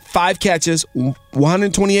Webb, 5 catches,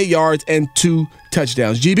 128 yards, and 2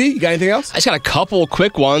 touchdowns. GB, you got anything else? I just got a couple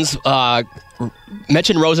quick ones.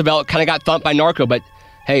 Mentioned Roosevelt kind of got thumped by Narco, but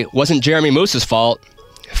hey, it wasn't Jeremy Moose's fault.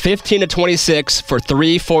 15-26 for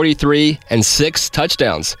 343 and 6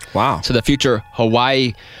 touchdowns. Wow. So the future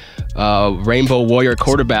Hawaii Rainbow Warrior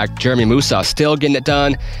quarterback, Jeremy Musa, still getting it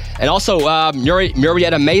done. And also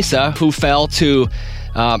Murrieta Mesa, who fell to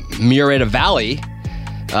Murrieta Valley.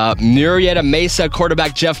 Murrieta Mesa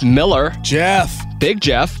quarterback Jeff Miller. Big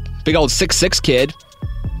Jeff, big old 6'6" kid,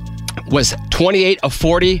 was 28 of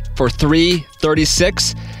 40 for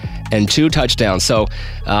 336 and 2 touchdowns. So,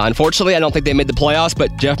 unfortunately, I don't think they made the playoffs,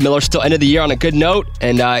 but Jeff Miller still ended the year on a good note,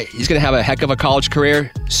 and he's going to have a heck of a college career.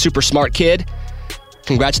 Super smart kid.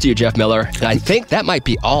 Congrats to you, Jeff Miller. And I think that might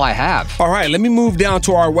be all I have. All right, let me move down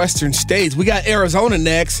to our western states. We got Arizona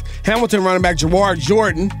next. Hamilton running back Jawar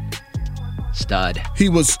Jordan. Stud. He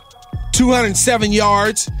was 207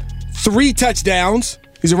 yards, 3 touchdowns.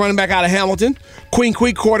 He's a running back out of Hamilton. Queen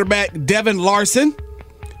Creek quarterback Devin Larson.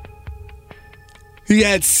 He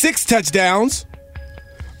had 6 touchdowns.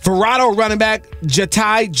 Verrado running back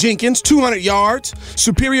Jatai Jenkins, 200 yards.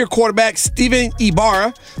 Superior quarterback Steven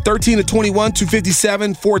Ibarra, 13-21,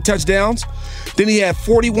 257, 4 touchdowns. Then he had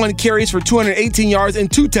 41 carries for 218 yards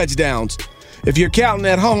and 2 touchdowns. If you're counting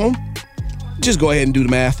at home, just go ahead and do the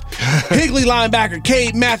math. Higley linebacker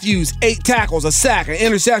Cade Matthews, 8 tackles, a sack, an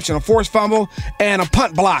interception, a forced fumble, and a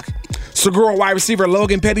punt block. Segura wide receiver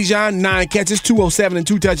Logan Pettyjohn, 9 catches, 207 and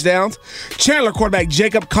 2 touchdowns. Chandler quarterback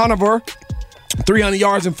Jacob Conover, 300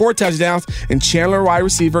 yards and 4 touchdowns. And Chandler wide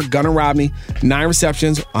receiver Gunnar Rodney, 9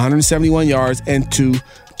 receptions, 171 yards and 2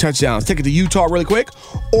 touchdowns. Take it to Utah really quick.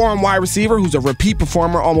 Orem wide receiver, who's a repeat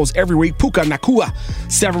performer almost every week, Puka Nakua,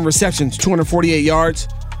 7 receptions, 248 yards.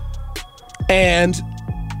 And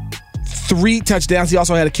 3 touchdowns. He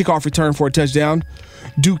also had a kickoff return for a touchdown.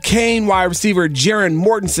 Duquesne wide receiver Jaron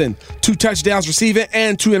Mortensen, 2 touchdowns receiving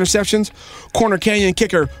and 2 interceptions. Corner Canyon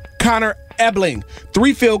kicker Connor Ebling,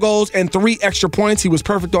 3 field goals and 3 extra points. He was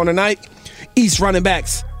perfect on the night. East running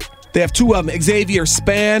backs, they have 2 of them, Xavier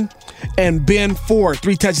Spann and Ben Ford,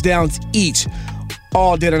 3 touchdowns each.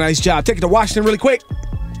 All did a nice job. Take it to Washington really quick.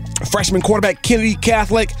 Freshman quarterback Kennedy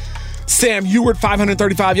Catholic Sam Heward,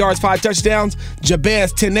 535 yards, 5 touchdowns.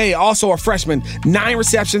 Jabez Tene, also a freshman, 9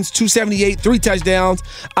 receptions, 278, 3 touchdowns.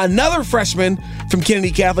 Another freshman from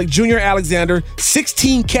Kennedy Catholic, Junior Alexander,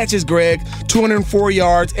 16 catches, Greg, 204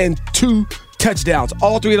 yards, and 2 touchdowns.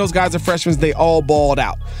 All 3 of those guys are freshmen. They all balled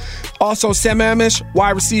out. Also, Sammamish,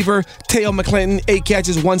 wide receiver, Teo McClinton, 8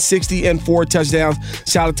 catches, 160, and 4 touchdowns.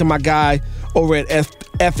 Shout out to my guy over at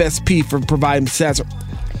FSP for providing stats.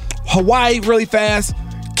 Hawaii, really fast.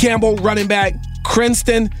 Campbell, running back,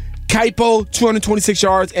 Cranston Kaipo, 226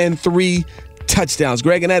 yards and 3 touchdowns.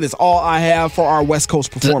 Greg, and that is all I have for our West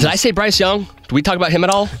Coast performance. Did I say Bryce Young? Did we talk about him at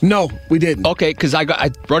all? No, we didn't. Okay, because I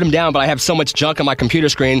wrote him down, but I have so much junk on my computer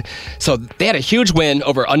screen. So they had a huge win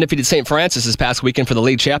over undefeated St. Francis this past weekend for the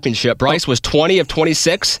league championship. Bryce was 20 of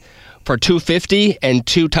 26 for 250 and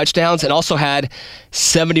 2 touchdowns, and also had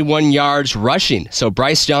 71 yards rushing. So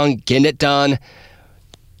Bryce Young getting it done.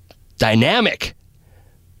 Dynamic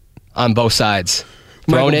on both sides.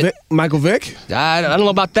 Michael Vick? I don't know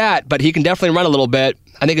about that, but he can definitely run a little bit.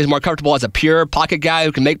 I think he's more comfortable as a pure pocket guy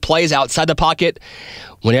who can make plays outside the pocket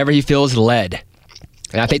whenever he feels led.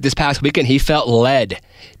 And I think this past weekend he felt led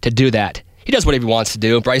to do that. He does whatever he wants to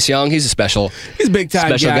do. Bryce Young, he's a he's a big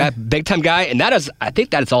time guy. Big time guy, and I think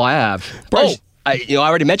that's all I have. Bryce. I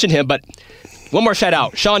already mentioned him, but one more shout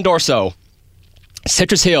out. Sean Dorso,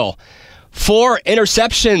 Citrus Hill, 4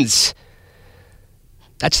 interceptions.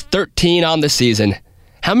 That's 13 on the season.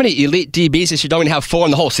 How many elite DBs is you don't even have 4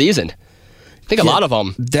 in the whole season? I think a lot of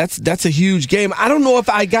them. That's a huge game. I don't know if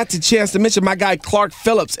I got the chance to mention my guy Clark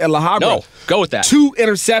Phillips at La Habra. No, go with that. 2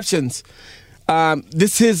 interceptions.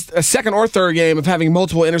 This is a second or third game of having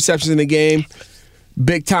multiple interceptions in a game.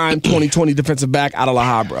 Big time 2020 defensive back out of La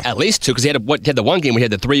Habra. At least 2, because he had the one game we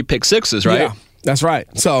had the 3 pick sixes, right? Yeah. That's right.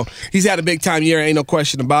 So he's had a big time year. Ain't no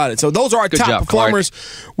question about it. So those are our Good top job, performers.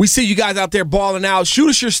 Clark. We see you guys out there balling out. Shoot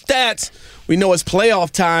us your stats. We know it's playoff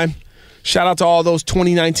time. Shout out to all those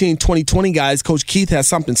 2019, 2020 guys. Coach Keith has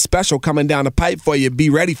something special coming down the pipe for you. Be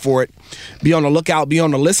ready for it. Be on the lookout. Be on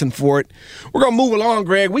the listen for it. We're going to move along,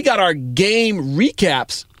 Greg. We got our game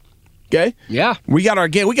recaps. Okay? Yeah. We got our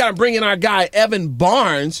game. We got to bring in our guy, Evan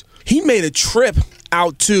Barnes. He made a trip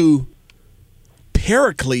out to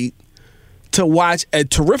Paraclete to watch a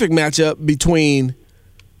terrific matchup between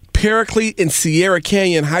Paraclete and Sierra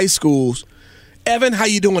Canyon High Schools. Evan, how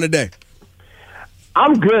you doing today?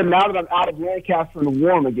 I'm good now that I'm out of Lancaster and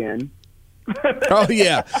warm again. Oh,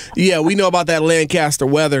 yeah. Yeah, we know about that Lancaster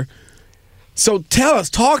weather. So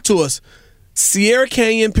talk to us. Sierra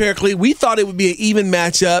Canyon, Paraclete, we thought it would be an even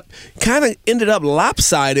matchup. Kind of ended up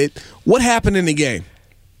lopsided. What happened in the game?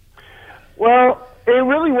 Well, it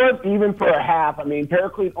really was even for a half. I mean,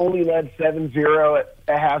 Paraclete only led 7-0 at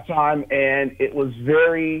halftime, and it was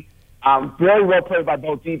very well played by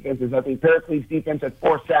both defenses. I think Paraclete's defense had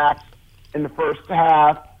 4 sacks in the first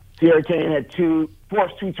half. Sierra Canyon had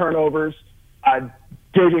forced 2 turnovers.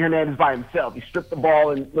 J.J. Hernandez by himself. He stripped the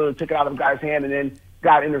ball and literally took it out of a guy's hand and then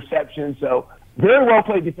got interception. So very well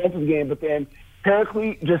played defensive game, but then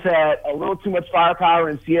Paraclete just had a little too much firepower,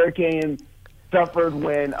 and Sierra Canyon suffered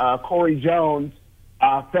when Corey Jones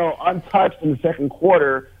fell untouched in the second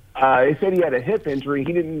quarter. They said he had a hip injury.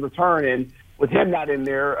 He didn't return, and with him not in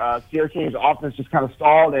there, Sierra Canyon's offense just kind of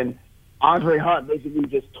stalled, and Andre Hunt basically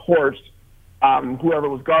just torched whoever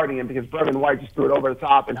was guarding him because Brevin White just threw it over the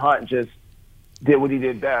top, and Hunt just did what he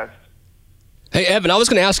did best. Hey, Evan, I was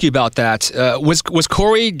going to ask you about that. Was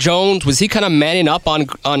Corey Jones, was he kind of manning up on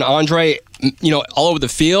Andre, all over the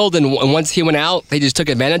field, and once he went out, they just took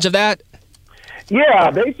advantage of that?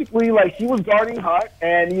 Yeah, basically, he was guarding Hunt,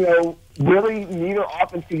 and, really neither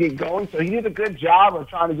offense could get going, so he did a good job of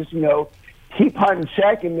trying to just, keep Hunt in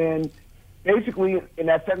check, and then basically in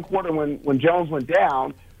that second quarter when Jones went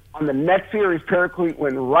down, on the next series, Paraclete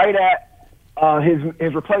went right at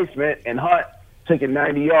his replacement, and Hunt took it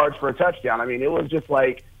 90 yards for a touchdown. I mean, it was just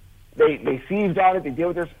they seized on it. They did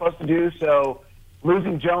what they're supposed to do. So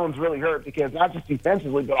losing Jones really hurt because not just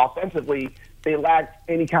defensively, but offensively, they lacked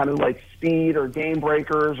any kind of speed or game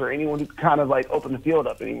breakers or anyone who could kind of open the field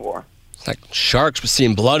up anymore. It's like sharks were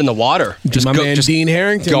seeing blood in the water. Just Dean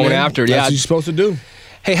Harrington going after it. That's Yeah, what you're supposed to do.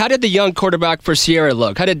 Hey, how did the young quarterback for Sierra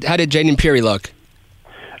look? How did Jaden Peary look?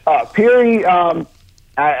 Peary, and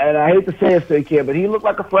I hate to say it to the kid, but he looked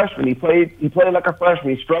like a freshman. He played like a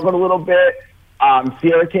freshman. He struggled a little bit.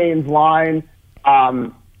 Sierra Canyon's line,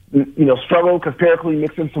 struggled because Paraclete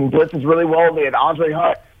mixed in some blitzes really well. They had Andre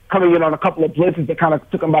Hunt coming in on a couple of blitzes that kind of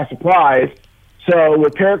took him by surprise. So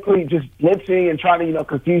with Paraclete just blitzing and trying to,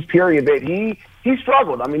 confuse Peary a bit, he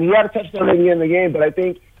struggled. I mean, he had a touchdown at the end of the game, but I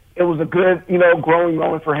think it was a good, growing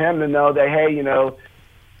moment for him to know that, hey,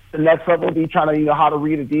 the next level will be trying to, how to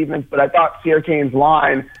read a defense. But I thought Sierra Canyon's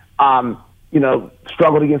line,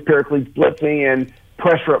 struggled against Paraclete's blitzing and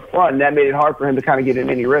pressure up front, and that made it hard for him to kind of get in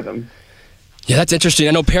any rhythm. Yeah, that's interesting.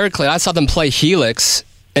 I know Paraclete, I saw them play Helix,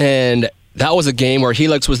 and that was a game where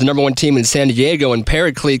Helix was the number 1 team in San Diego, and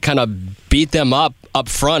Paraclete kind of beat them up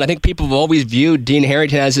front. I think people have always viewed Dean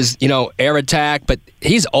Harrington as his, air attack, but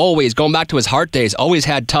he's always, going back to his Hart days, always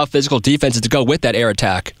had tough physical defenses to go with that air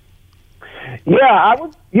attack. Yeah, I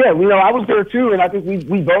was there too, and I think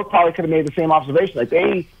we both probably could have made the same observation.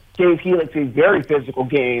 They gave Helix a very physical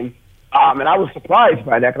game, And I was surprised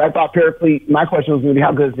by that because I thought Paraclete, my question was going to be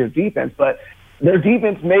how good is their defense, but their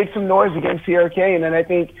defense made some noise against Sierra Canyon, and I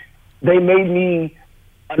think they made me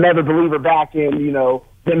another believer back in, you know,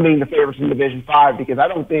 them being the favorites in Division 5 because I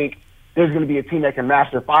don't think there's going to be a team that can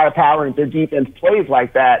match their firepower, and if their defense plays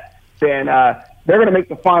like that, then they're going to make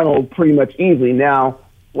the final pretty much easily. Now,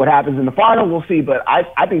 what happens in the final, we'll see, but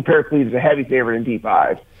I think Paraclete is a heavy favorite in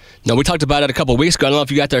D5. No, we talked about it a couple of weeks ago. I don't know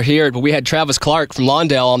if you got to hear it, but we had Travis Clark from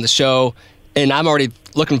Lawndale on the show, and I'm already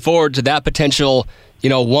looking forward to that potential, you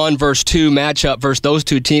know, 1 versus 2 matchup versus those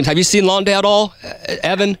two teams. Have you seen Lawndale at all,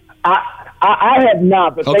 Evan? I have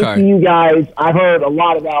not, but thanks to you guys, I've heard a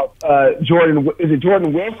lot about Jordan. Is it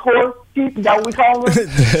Jordan Wilscore? Is that what we call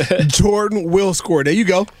him? Jordan Wilscore. There you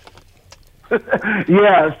go.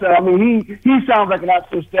 Yeah, so I mean, he sounds like an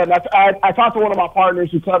absolute stud. I talked to one of my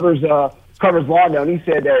partners who covers Lawndale, and he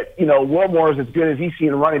said that, you know, Wilmore is as good as he's seen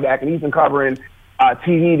a running back, and he's been covering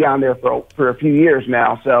TV down there for a few years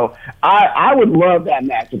now. So I would love that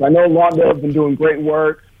matchup. I know Lawndale's been doing great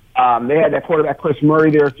work. They had that quarterback Chris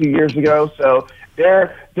Murray there a few years ago, so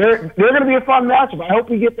they're going to be a fun matchup. I hope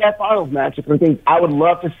we get that finals matchup. I think I would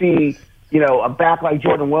love to see, you know, a back like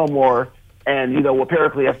Jordan Wilmore and, you know, what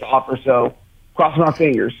Paraclete has to offer. So crossing our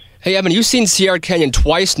fingers. Hey, Evan, you've seen Sierra Canyon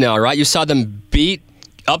twice now, right? You saw them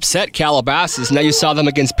upset Calabasas. Now you saw them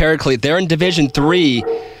against Paraclete. They're in Division 3.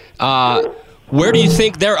 Where do you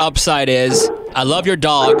think their upside is? I love your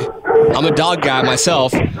dog. I'm a dog guy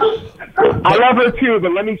myself. I love her too,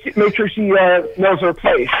 but let me make sure she knows her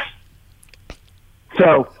place.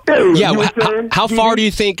 So, yeah, how far do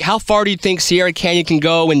you think Sierra Canyon can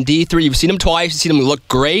go in D3? You've seen them twice. You've seen them look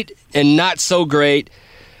great and not so great.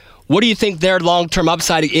 What do you think their long-term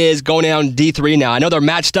upside is going down D3 now? I know they're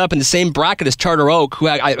matched up in the same bracket as Charter Oak, who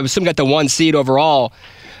I assume got the 1 seed overall.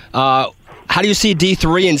 How do you see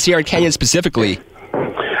D3 and Sierra Canyon specifically?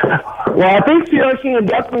 Well, I think Sierra Canyon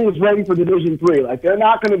definitely is ready for Division 3. Like, they're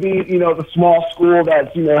not going to be, you know, the small school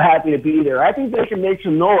that's, you know, happy to be there. I think they can make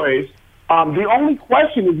some noise. The only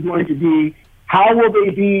question is going to be, how will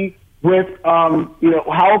they be with, you know,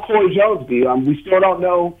 how will Corey Jones be? We still don't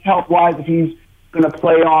know health-wise if he's going to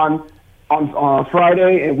play on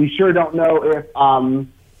Friday, and we sure don't know if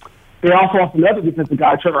they also have another defensive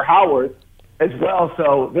guy, Trevor Howard, as well.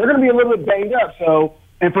 So they're going to be a little bit banged up. So,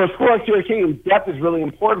 and for a school like Sierra Canyon, depth is really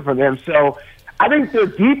important for them. So I think their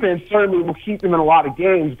defense certainly will keep them in a lot of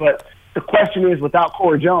games, but the question is, without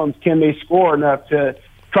Corey Jones, can they score enough to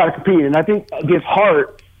try to compete? And I think against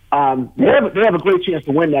Hart, they have a great chance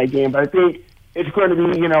to win that game, but I think it's going to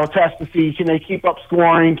be, you know, a test to see, can they keep up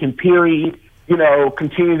scoring? Can Peary, you know,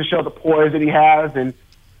 continue to show the poise that he has? And,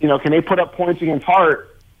 you know, can they put up points against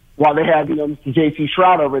Hart while they have, you know, Mr. J.T.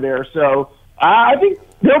 Shroud over there? So I think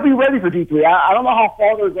they'll be ready for D3. I don't know how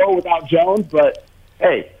far they'll go without Jones, but,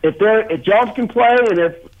 hey, if Jones can play and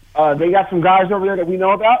if they got some guys over there that we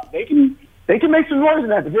know about, they can make some noise in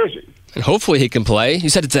that division. And hopefully he can play. You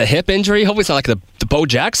said it's a hip injury? Hopefully it's not like the Bo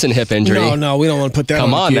Jackson hip injury. No, we don't want to put that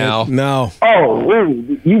Come on the kid. now. No. Oh,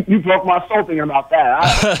 you broke my soul thinking about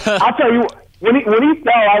that. I'll tell you, when he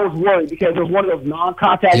fell, I was worried because it was one of those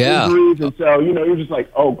non-contact injuries, and so, you know, you're just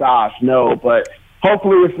like, oh gosh, no. But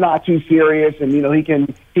hopefully it's not too serious, and, you know, he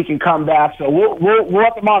can come back. So we'll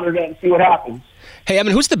have to monitor that and see what happens. Hey,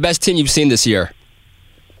 Evan, who's the best team you've seen this year?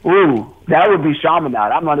 Ooh, that would be Chaminade.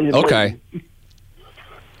 I'm not even okay.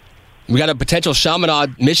 We got a potential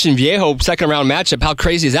Chaminade Mission Viejo second round matchup. How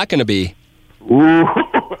crazy is that going to be? Ooh,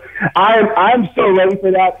 I'm so ready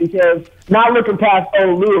for that because not looking past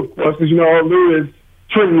Olu, of course, because, you know, Olu is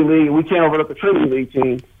Trinity League. We can't overlook the Trinity League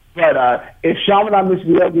team. But if Chaminade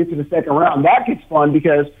Mission Viejo gets to the second round, that gets fun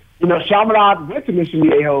because, you know, Chaminade went to Mission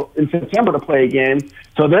Viejo in September to play a game.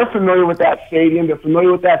 So they're familiar with that stadium. They're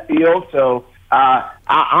familiar with that field. So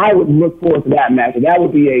I would look forward to that matchup. That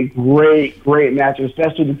would be a great, great matchup,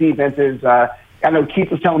 especially the defenses. I know Keith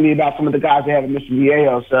was telling me about some of the guys they have in Mission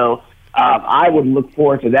Viejo, so I would look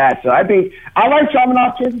forward to that. So I think I like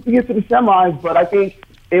Chaminade's chances to get to the semis, but I think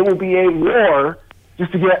it will be a war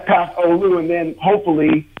just to get past Olu and then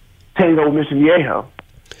hopefully tango Mission Viejo.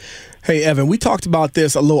 Hey, Evan, we talked about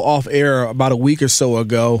this a little off air about a week or so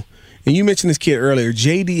ago. And you mentioned this kid earlier,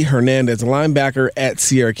 J.D. Hernandez, a linebacker at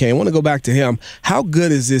Sierra Canyon. I want to go back to him. How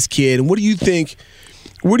good is this kid, and what do you think?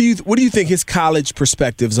 What do you think his college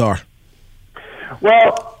perspectives are?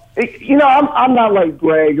 Well, you know, I'm not like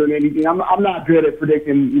Greg or anything. I'm not good at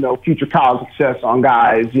predicting, you know, future college success on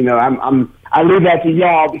guys. You know, I leave that to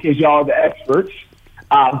y'all because y'all are the experts.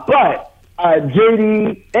 But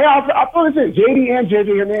J.D. and I'll put this in, J.D. and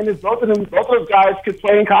J.J. Hernandez, both of those guys could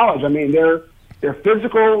play in college. I mean, they're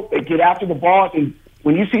physical. They get after the ball.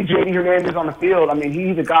 when you see J.D. Hernandez on the field, I mean,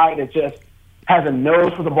 he's a guy that just has a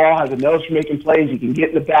nose for the ball, has a nose for making plays. He can get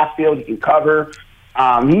in the backfield. He can cover.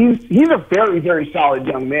 He's a very, very solid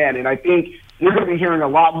young man, and I think you're going to be hearing a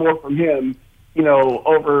lot more from him,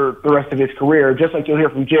 over the rest of his career, just like you'll hear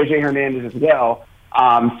from J.J. Hernandez as well.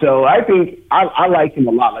 So I think I like him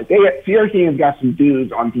a lot. Like Sierra Canyon's got some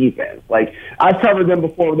dudes on defense. Like I've covered them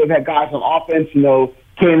before. They've had guys on offense.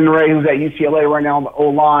 Cannon Ray, who's at UCLA right now on the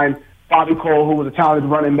O-line, Bobby Cole, who was a talented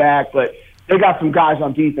running back. But they got some guys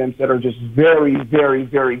on defense that are just very, very,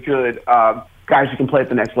 very good guys who can play at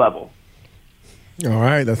the next level. All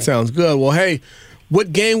right, that sounds good. Well, hey,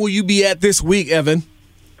 what game will you be at this week, Evan?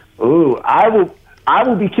 Ooh, I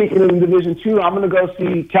will be kicking in Division II. I'm going to go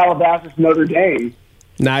see Calabasas Notre Dame.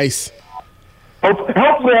 Nice.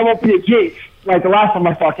 Hopefully I won't be a jinx like the last time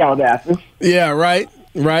I saw Calabasas. Yeah, right.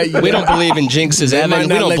 We don't believe in jinxes, Evan. We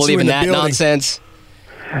don't believe in that nonsense.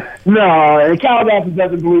 No, and Calabasas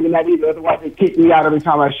doesn't believe in that either. Otherwise, they kick me out every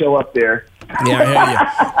time I show up there. Yeah, I hear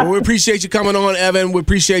you. Well, we appreciate you coming on, Evan. We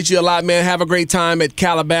appreciate you a lot, man. Have a great time at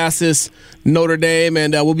Calabasas, Notre Dame,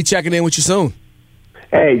 and we'll be checking in with you soon.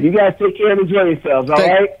 Hey, you guys take care and enjoy yourselves, all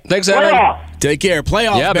right? Thanks, Evan. Playoff. Take care.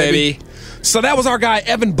 Playoffs, yeah, baby. So that was our guy,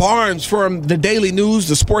 Evan Barnes from the Daily News,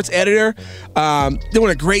 the sports editor, doing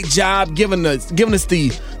a great job giving us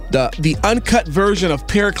the uncut version of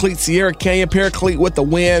Paraclete Sierra Canyon. Paraclete with the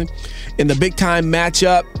win in the big-time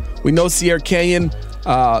matchup. We know Sierra Canyon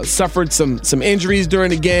suffered some injuries during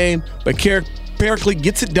the game, but Paraclete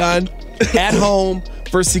gets it done at home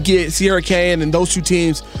for Sierra Canyon, and those two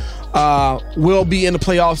teams will be in the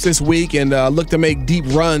playoffs this week and look to make deep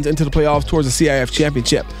runs into the playoffs towards the CIF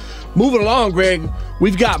championship. Moving along, Greg,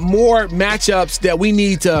 we've got more matchups that we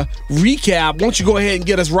need to recap. Why don't you go ahead and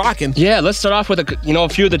get us rocking? Yeah, let's start off with a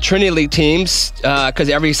few of the Trinity League teams because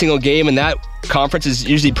every single game in that conference is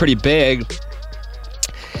usually pretty big.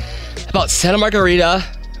 About Santa Margarita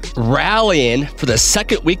rallying for the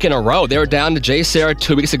second week in a row. They were down to J. Sarah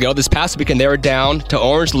 2 weeks ago. This past weekend, they were down to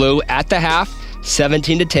Orange Lou at the half,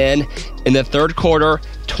 17-10. In the third quarter,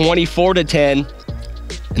 24-10.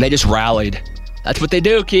 And they just rallied. That's what they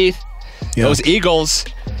do, Keith. Yeah. Those Eagles,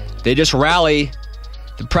 they just rally.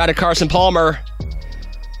 The Pride of Carson Palmer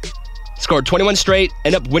scored 21 straight,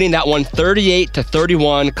 ended up winning that one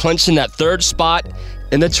 38-31, clinching that third spot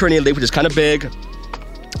in the Trinity League, which is kind of big.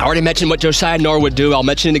 I already mentioned what Josiah Norwood do. I'll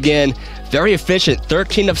mention it again. Very efficient,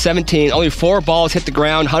 13 of 17. Only 4 balls hit the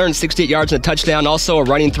ground, 168 yards and a touchdown. Also a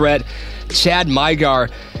running threat. Chad Mygar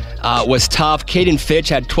was tough. Caden Fitch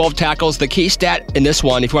had 12 tackles. The key stat in this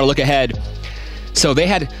one, if you want to look ahead, so they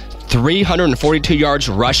had 342 yards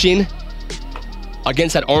rushing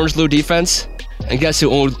against that Orange Lou defense. And guess who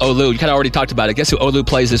Olu, you kind of already talked about it. Guess who Olu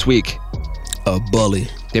plays this week? A bully.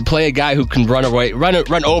 They play a guy who can run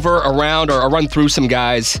over, around, or run through some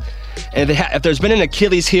guys. And if there's been an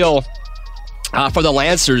Achilles heel for the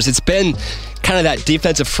Lancers, it's been kind of that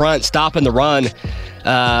defensive front stopping the run.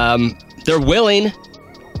 They're willing,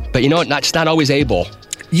 but not always able.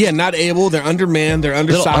 Yeah, not able. They're undermanned. They're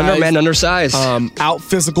undersized. Undersized.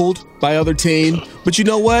 Out-physicaled by other team. But you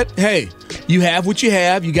know what? Hey, you have what you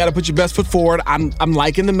have. You got to put your best foot forward. I'm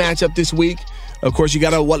liking the matchup this week. Of course, you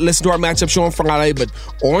got to listen to our matchup show on Friday. But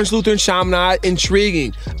Orange Lutheran Chaminade,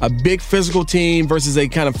 intriguing. A big physical team versus a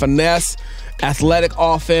kind of finesse, athletic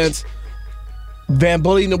offense. Van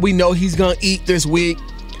Bully, we know he's going to eat this week.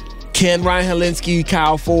 Can Ryan Helinski,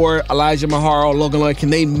 Kyle Ford, Elijah Maharo, Logan Lloyd, can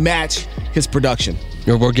they match his production?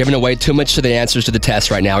 We're giving away too much to the answers to the test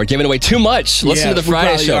right now. We're giving away too much. Listen to the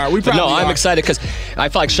Friday show. I'm excited because I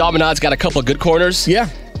feel like Chaminade's got a couple of good corners. Yeah.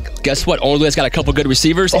 Guess what? Orange Lou's got a couple good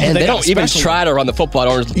receivers, and they don't even try to run the football at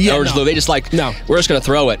Orange Lou. They just we're just going to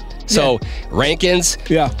throw it. So Rankins,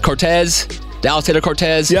 Cortez, Dallas Taylor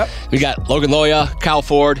Cortez. Yep. We got Logan Loya, Kyle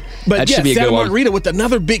Ford. But that should be a good one. Santa Margarita with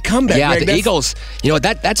another big comeback. Yeah, Greg. the Eagles.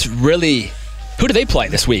 That's really. Who do they play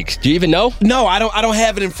this week? Do you even know? No, I don't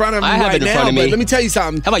have it in front of me right now. But let me tell you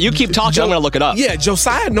something. How about you keep talking? I'm going to look it up. Yeah,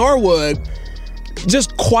 Josiah Norwood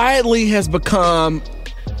just quietly has become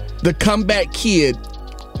the comeback kid.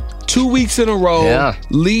 2 weeks in a row,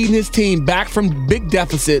 leading his team back from big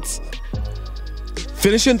deficits,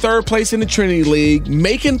 finishing third place in the Trinity League,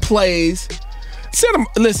 making plays.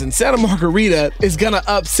 Santa Margarita is going to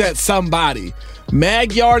upset somebody.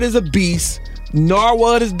 Magyard is a beast.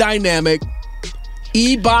 Norwood is dynamic.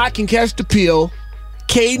 Ebot can catch the peel.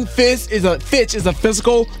 Caden Fitch is a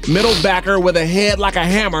physical middle backer with a head like a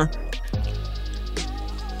hammer.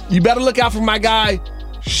 You better look out for my guy.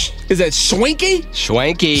 Is that Schwenke?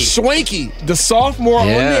 Schwenke, the sophomore on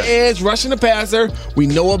the edge, rushing the passer. We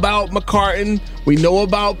know about McCartan. We know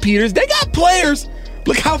about Peters. They got players.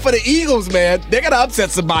 Look out for the Eagles, man. They're going to upset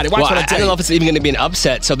somebody. Watch what I tell don't you. know if it's even going to be an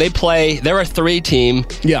upset. So they're a 3 team.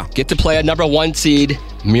 Yeah. Get to play a number 1 seed,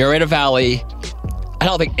 Murrieta Valley. I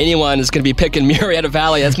don't think anyone is going to be picking Murrieta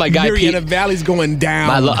Valley. That's my guy, Pete. Murrieta Valley's going down.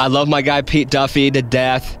 I love my guy, Pete Duffy, to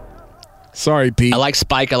death. Sorry, Pete. I like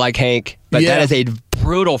Spike. I like Hank. But Yeah. that is a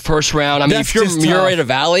brutal first round. I mean, That's if you're just Murrieta tough.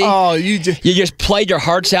 Valley, Oh, you just played your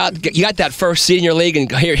hearts out. You got that first seed in your league,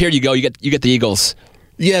 and here you go. You get the Eagles.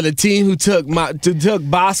 yeah, the team who took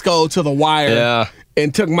Bosco to the wire Yeah.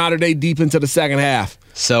 and took Mater Dei deep into the second half.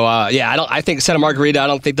 So I think Santa Margarita. I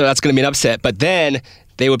don't think that's going to be an upset. But then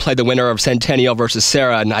they would play the winner of Centennial versus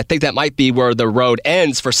Sarah, and I think that might be where the road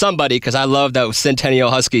ends for somebody because I love those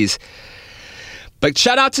Centennial Huskies. But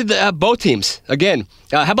shout out to both teams again.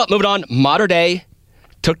 How about moving on? Mater Dei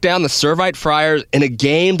took down the Servite Friars in a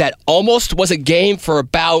game that almost was a game for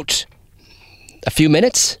about a few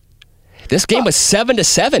minutes. This game was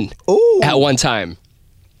 7-7 at one time.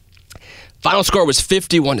 Final score was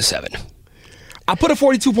 51-7. I put a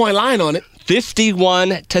 42-point line on it.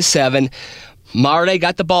 51-7. Mater Dei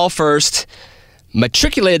got the ball first,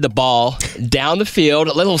 matriculated the ball down the field,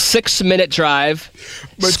 a little 6-minute drive.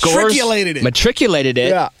 Matriculated it.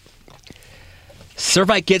 Yeah.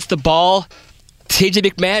 Servite gets the ball. TJ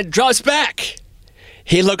McMahon draws back.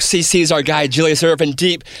 He sees our guy Julius Irvin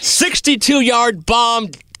deep. 62-yard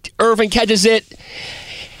bomb. Irvin catches it.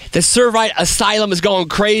 The Servite Asylum is going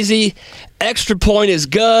crazy. Extra point is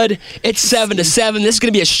good. It's 7-7. This is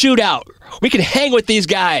going to be a shootout. We can hang with these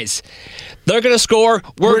guys. They're going to score.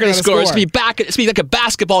 We're going to score. It's going to be like a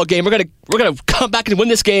basketball game. We're going to come back and win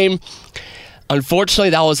this game.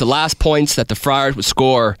 Unfortunately, that was the last points that the Friars would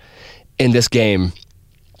score in this game.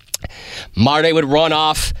 Mater Dei would run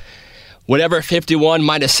off whatever 51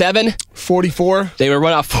 minus 7. 44. They would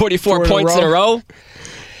run off 44 points in a row.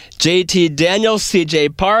 JT Daniels,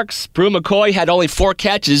 CJ Parks, Brew McCoy had only 4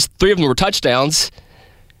 catches. 3 of them were touchdowns.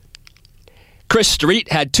 Chris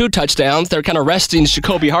Street had 2 touchdowns. They're kind of resting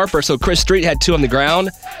Jacoby Harper, so Chris Street had 2 on the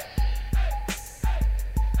ground.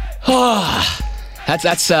 That's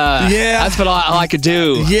what I could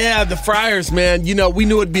do. Yeah, the Friars, man. You know, we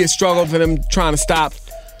knew it'd be a struggle for them trying to stop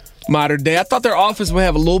Mater Dei. I thought their offense would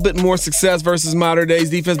have a little bit more success versus Mater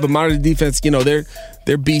Dei's defense, but Mater Dei defense, you know,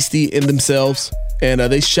 they're beastie in themselves, and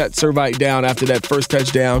they shut Servite down after that first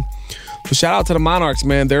touchdown. So shout out to the Monarchs,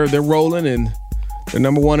 man. They're rolling, and they're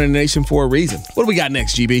number 1 in the nation for a reason. What do we got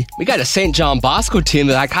next, GB? We got a St. John Bosco team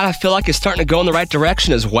that I kind of feel like is starting to go in the right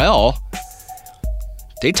direction as well.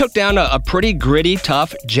 They took down a pretty gritty,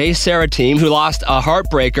 tough J. Sarah team who lost a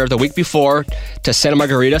heartbreaker the week before to Santa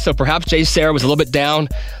Margarita. So perhaps J. Sarah was a little bit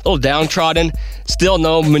downtrodden. Still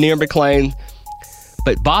no Munir McLean.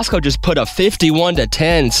 But Bosco just put a 51-10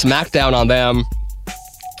 smackdown on them.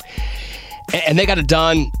 And they got it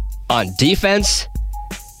done on defense.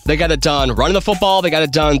 They got it done running the football. They got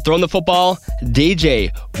it done throwing the football.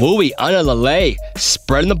 DJ, Wooey, Analale,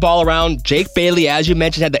 spreading the ball around. Jake Bailey, as you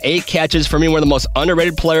mentioned, had the 8 catches. For me, one of the most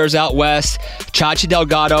underrated players out west. Chachi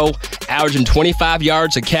Delgado, averaging 25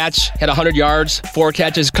 yards a catch. Had 100 yards, 4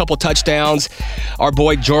 catches, a couple touchdowns. Our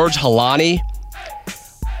boy George Halani,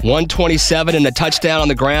 127 and a touchdown on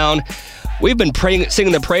the ground. We've been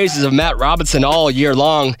singing the praises of Matt Robinson all year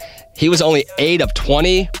long. He was only 8 of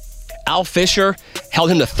 20. Al Fisher held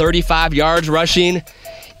him to 35 yards rushing.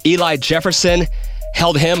 Eli Jefferson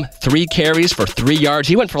held him 3 carries for 3 yards.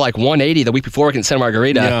 He went for like 180 the week before against Santa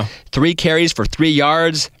Margarita. Yeah. 3 carries for 3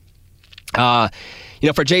 yards. For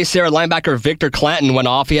J. Sarah, linebacker Victor Clanton went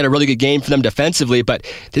off. He had a really good game for them defensively, but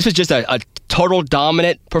this was just a total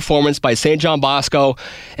dominant performance by St. John Bosco.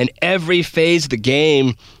 In every phase of the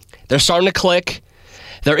game, they're starting to click.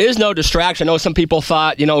 There is no distraction. I know some people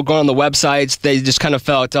thought, going on the websites, they just kind of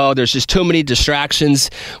felt, there's just too many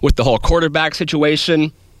distractions with the whole quarterback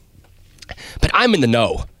situation. But I'm in the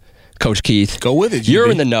know, Coach Keith. Go with it, GB.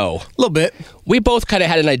 You're in the know. A little bit. We both kind of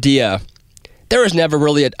had an idea. There was never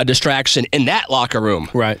really a distraction in that locker room.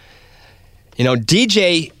 Right.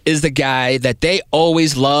 DJ is the guy that they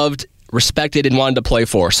always loved, respected, and wanted to play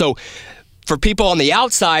for. So for people on the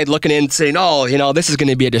outside looking in saying, this is going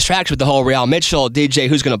to be a distraction with the whole Real Mitchell, DJ,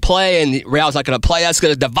 who's going to play, and Real's not going to play. That's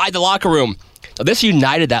going to divide the locker room. So this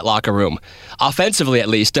united that locker room, offensively at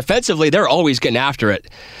least. Defensively, they're always getting after it.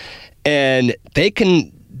 And they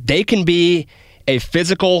can be a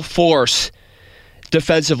physical force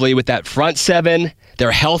defensively with that front 7.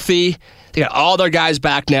 They're healthy. They got all their guys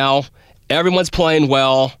back now. Everyone's playing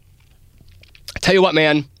well. I tell you what,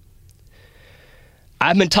 man.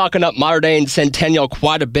 I've been talking up Mater Dei and Centennial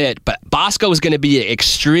quite a bit, but Bosco is going to be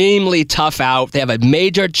extremely tough out. They have a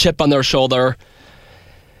major chip on their shoulder.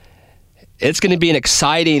 It's going to be an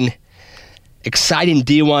exciting exciting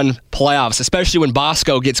D1 playoffs, especially when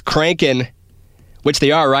Bosco gets cranking, which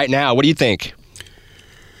they are right now. What do you think?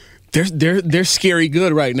 They're scary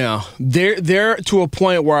good right now. They're to a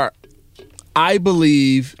point where I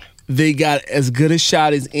believe they got as good a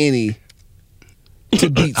shot as any to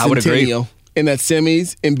beat I would agree. Centennial in that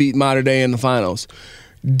semis and beat Mater Dei in the finals.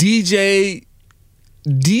 DJ's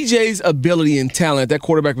ability and talent at that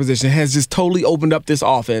quarterback position has just totally opened up this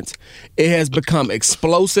offense. It has become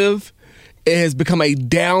explosive. It has become a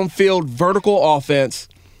downfield vertical offense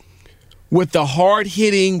with the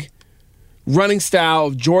hard-hitting running style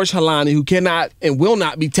of George Halani, who cannot and will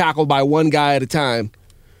not be tackled by one guy at a time.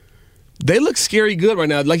 They look scary good right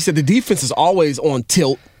now. Like you said, the defense is always on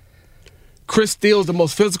tilt. Chris Steele's the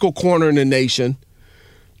most physical corner in the nation.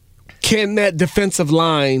 Can that defensive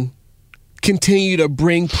line continue to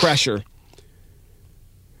bring pressure?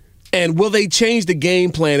 And will they change the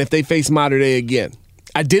game plan if they face Mater Dei again?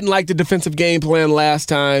 I didn't like the defensive game plan last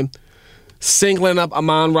time. Singling up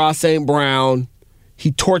Amon-Ra St. Brown.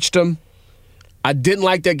 He torched him. I didn't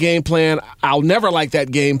like that game plan. I'll never like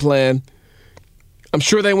that game plan. I'm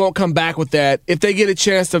sure they won't come back with that. If they get a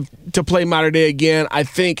chance to play Mater Dei again, I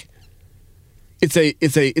think it's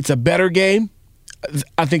a better game.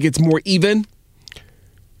 I think it's more even.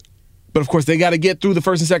 But of course, they got to get through the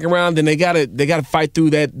first and second round. Then they got to fight through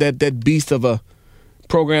that beast of a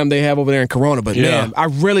program they have over there in Corona. But man, I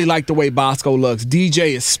really like the way Bosco looks.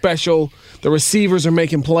 DJ is special. The receivers are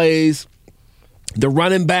making plays. The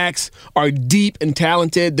running backs are deep and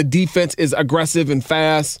talented. The defense is aggressive and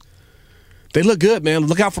fast. They look good, man.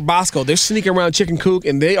 Look out for Bosco. They're sneaking around Chicken Coop,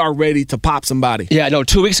 and they are ready to pop somebody. Yeah, no,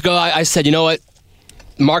 2 weeks ago I said, you know what?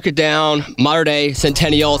 Mark it down. Mater Dei,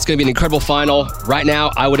 Centennial. It's going to be an incredible final. Right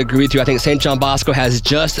now, I would agree with you. I think St. John Bosco has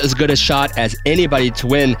just as good a shot as anybody to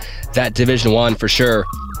win that Division I for sure.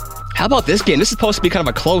 How about this game? This is supposed to be kind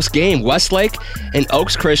of a close game. Westlake and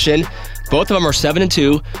Oaks Christian. Both of them are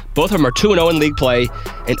 7-2. Both of them are 2-0 in league play.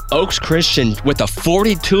 And Oaks Christian with a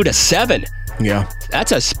 42-7. Yeah.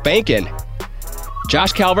 That's a spanking.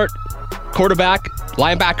 Josh Calvert, quarterback,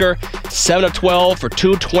 linebacker, 7 of 12 for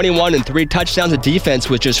 221 and 3 touchdowns. The defense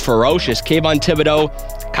was just ferocious. Kayvon Thibodeau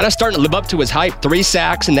kind of starting to live up to his hype. 3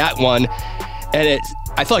 sacks in that one. And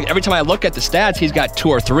I feel like every time I look at the stats, he's got 2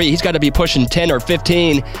 or 3. He's got to be pushing 10 or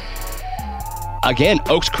 15. Again,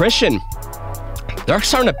 Oaks Christian, they're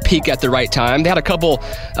starting to peak at the right time. They had a couple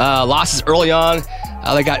losses early on.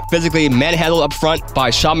 They got physically manhandled up front by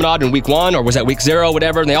Chaminade in week 1, or was that week 0,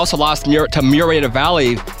 whatever. And they also lost to Murrieta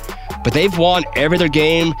Valley. But they've won every other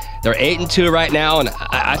game. They're 8-2 right now, and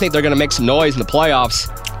I think they're going to make some noise in the playoffs.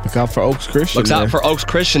 Look out for Oaks Christian. Look out for Oaks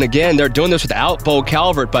Christian. Again, they're doing this without Bo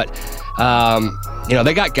Calvert, but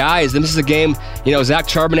they got guys. This is a game, Zach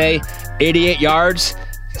Charbonnet, 88 yards.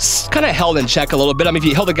 Kind of held in check a little bit. I mean, if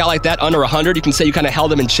you held a guy like that under 100, you can say you kind of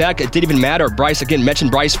held him in check. It didn't even matter. Bryce, again, mentioned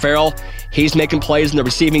Bryce Farrell. He's making plays in the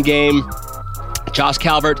receiving game. Josh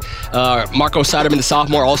Calvert, Marco Siderman, the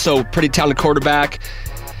sophomore, also pretty talented quarterback.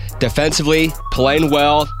 Defensively, playing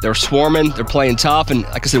well. They're swarming. They're playing tough. And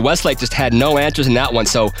like I said, Westlake just had no answers in that one.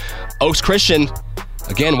 So Oaks Christian,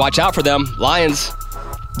 again, watch out for them. Lions.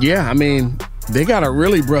 Yeah, I mean, they got a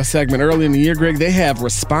really rough segment early in the year, Greg. They have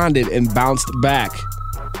responded and bounced back.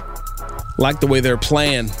 Like the way they're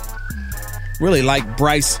playing. Really like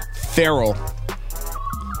Bryce Farrell.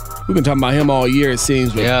 We've been talking about him all year, it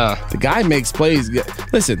seems. But yeah. The guy makes plays.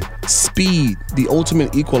 Listen, speed, the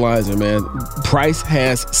ultimate equalizer, man. Bryce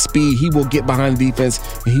has speed. He will get behind the defense,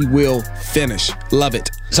 and he will finish. Love it.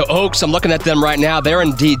 So Oaks, I'm looking at them right now. They're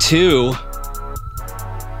in D2.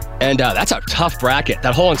 And that's a tough bracket.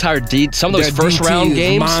 That whole entire some of those first-round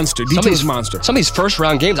games. Monster. D2 is monster. Some of these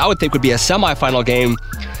first-round games I would think would be a semifinal game.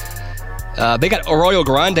 They got Arroyo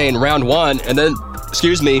Grande in round 1, and then,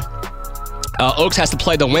 Oaks has to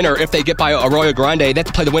play the winner. If they get by Arroyo Grande, they have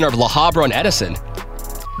to play the winner of La Habra and Edison.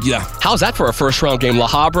 Yeah. How's that for a first-round game? La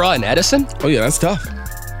Habra and Edison? Oh, yeah, that's tough.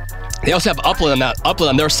 They also have Upland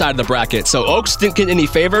on their side of the bracket. So Oaks didn't get any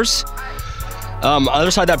favors. On the other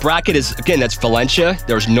side of that bracket is, again, that's Valencia.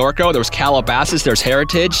 There's Norco. There's Calabasas. There's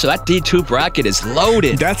Heritage. So that D2 bracket is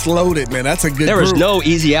loaded. That's loaded, man. That's a good There group. was no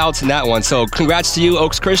easy outs in that one. So congrats to you,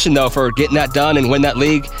 Oaks Christian, though, for getting that done and win that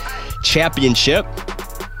league championship.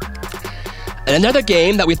 And another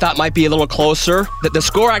game that we thought might be a little closer, that the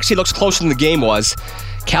score actually looks closer than the game was.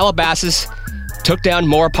 Calabasas took down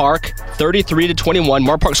Moore Park 33-21.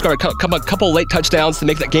 Moore Park scored a couple late touchdowns to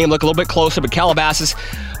make that game look a little bit closer, but Calabasas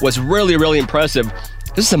was really, really impressive.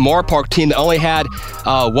 This is a Moore Park team that only had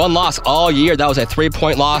one loss all year. That was a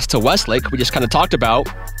 3-point loss to Westlake, we just kind of talked about.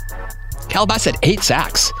 Calabasas had 8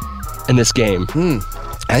 sacks in this game.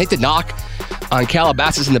 I think the knock on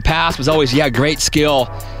Calabasas in the past was always, great skill,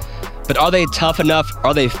 but are they tough enough?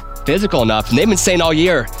 Are they physical enough? And they've been saying all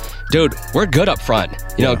year, dude, we're good up front.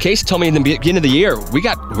 You know, Casey told me in the beginning of the year, we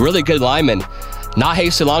got really good linemen. Nahe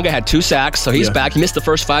Salonga had 2 sacks, so he's back. He missed the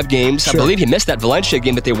first 5 games. Sure. I believe he missed that Valencia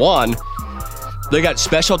game that they won. They got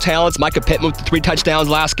special talents. Micah Pittman with the 3 touchdowns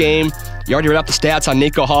last game. You already read up the stats on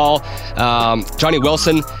Nico Hall. Johnny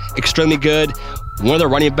Wilson, extremely good. One of the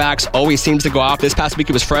running backs always seems to go off. This past week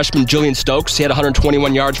it was freshman Julian Stokes. He had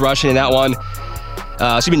 121 yards rushing in that one.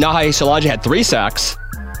 Nahe Salonga had 3 sacks.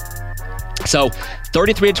 So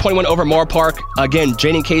 33-21 over Moore Park. Again,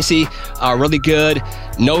 Jaden Casey, really good.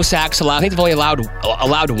 No sacks allowed. I think they've only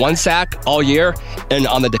allowed 1 sack all year. And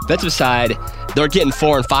on the defensive side, they're getting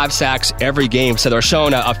 4 and 5 sacks every game. So they're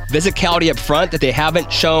showing a physicality up front that they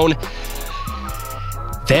haven't shown.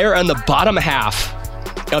 They're in the bottom half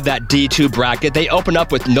of that D2 bracket. They open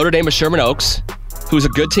up with Notre Dame of Sherman Oaks, who's a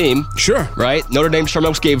good team. Sure. Right? Notre Dame Sherman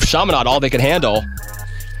Oaks gave Chaminade all they could handle.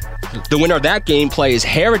 The winner of that game plays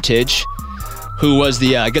Heritage, who was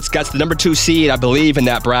gets the number 2 seed, I believe, in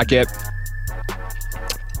that bracket.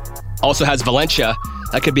 Also has Valencia.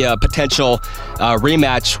 That could be a potential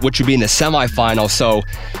rematch, which would be in the semifinal. So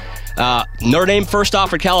Notre Dame first off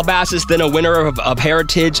for Calabasas, then a winner of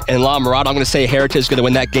Heritage and La Mirada. I'm going to say Heritage is going to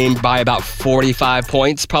win that game by about 45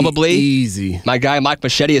 points, probably. Easy. My guy, Mike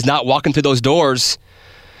Machete, is not walking through those doors.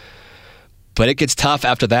 But it gets tough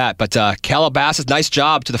after that. But Calabasas, nice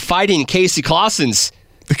job to the Fighting Casey Clausens.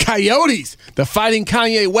 The Coyotes, the Fighting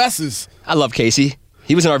Kanye Wesses. I love Casey.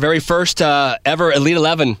 He was in our very first ever Elite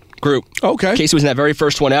 11 group. Okay. Casey was in that very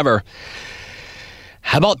first one ever.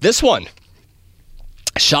 How about this one?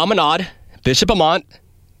 Chaminade, Bishop Amonte.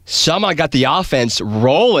 Chaminade got the offense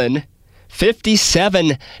rolling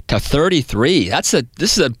 57-33.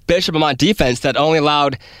 This is a Bishop Amonte defense that only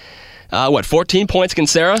allowed 14 points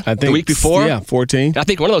against Sarah the week before? Yeah, 14. I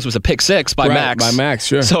think one of those was a pick 6 by Max. By Max,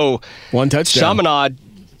 sure. So 1 touchdown. Chaminade,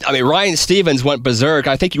 Ryan Stevens went berserk.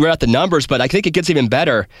 I think you read out the numbers, but I think it gets even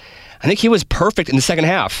better. I think he was perfect in the second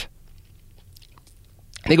half.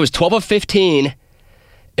 I think it was 12 of 15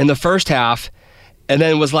 in the first half, and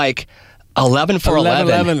then was like 11 for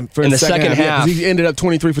 11 for in the second half. He ended up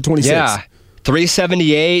 23 for 26. Yeah,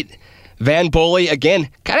 378. Van Bully, again,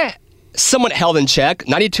 kind of somewhat held in check.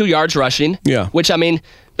 92 yards rushing. Yeah. Which,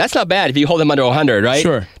 that's not bad if you hold him under 100, right?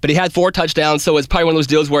 Sure. But he had 4 touchdowns, so it's probably one of those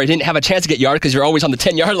deals where he didn't have a chance to get yards because you're always on the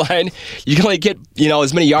 10-yard line. You can only get,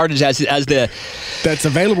 as many yardage as that's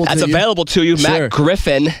available to you. Sure. Matt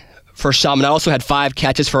Griffin for Chaminade also had 5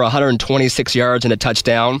 catches for 126 yards and a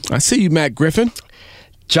touchdown. I see you, Matt Griffin.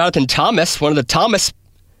 Jonathan Thomas, one of the Thomas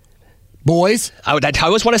boys. I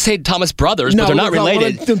always want to say Thomas brothers, but they're not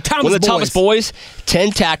related. One of the Thomas boys,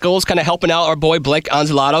 10 tackles, kind of helping out our boy Blake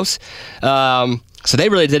Anzalados. So they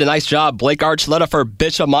really did a nice job. Blake Archuleta for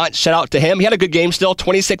Bishop Amonte, shout out to him. He had a good game still,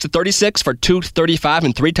 26-36 for 235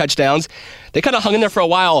 and 3 touchdowns. They kind of hung in there for a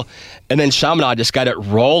while, and then Chaminade just got it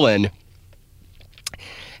rolling.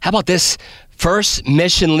 How about this? First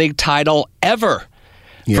Mission League title ever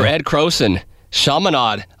for Ed Croson.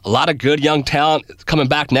 Chaminade, a lot of good young talent coming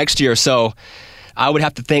back next year, so I would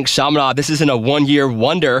have to think Chaminade, this isn't a one-year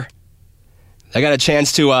wonder. They got a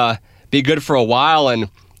chance to be good for a while, and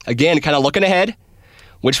again, kind of looking ahead,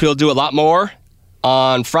 which we'll do a lot more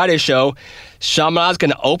on Friday's show. Chaminade's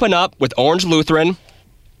going to open up with Orange Lutheran.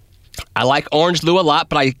 I like Orange Lou a lot,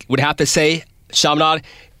 but I would have to say Chaminade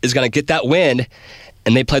is going to get that win,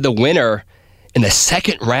 and they play the winner in the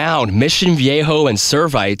second round, Mission Viejo and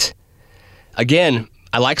Servite. Again,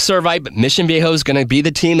 I like Servite, but Mission Viejo is going to be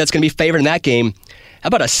the team that's going to be favored in that game. How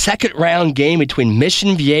about a second round game between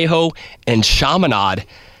Mission Viejo and Chaminade?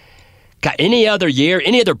 Got any other year,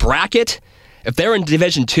 any other bracket? If they're in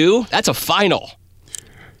Division 2, that's a final.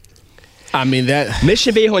 That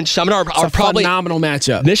Mission Viejo and Chaminade are probably a phenomenal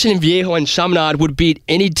matchup. Mission Viejo and Chaminade would beat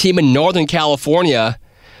any team in Northern California,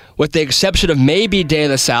 with the exception of maybe De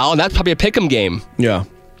La Salle, and that's probably a pick'em game. Yeah.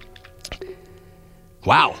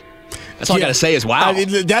 Wow. That's all I got to say is wow.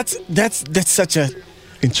 That's such a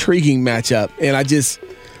intriguing matchup, and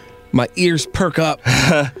my ears perk up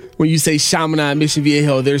when you say Chaminade, Mission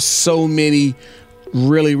Viejo. There's so many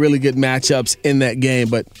really, really good matchups in that game.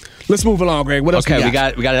 But let's move along, Greg. What else we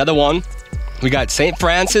got? We got another one. We got St.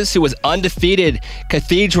 Francis, who was undefeated.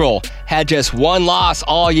 Cathedral had just 1 loss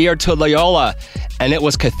all year to Loyola, and it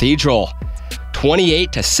was Cathedral.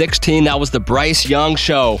 28-16. That was the Bryce Young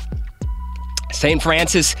show. St.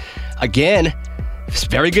 Francis, again, it's a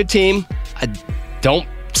very good team. I don't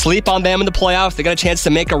sleep on them in the playoffs. They got a chance to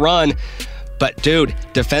make a run. But, dude,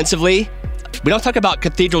 defensively, we don't talk about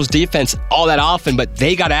Cathedral's defense all that often, but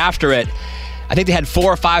they got after it. I think they had 4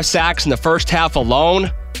 or 5 sacks in the first half alone.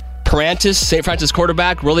 Parantis, St. Francis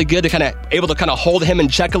quarterback, really good. They're able to hold him in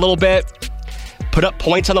check a little bit, put up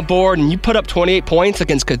points on the board, and you put up 28 points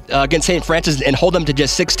against St. Francis and hold them to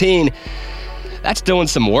just 16. That's doing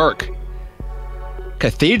some work.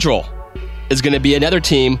 Cathedral is going to be another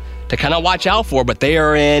team to kind of watch out for, but they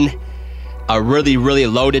are in a really, really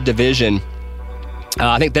loaded division.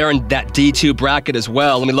 I think they're in that D2 bracket as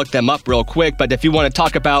well. Let me look them up real quick. But if you want to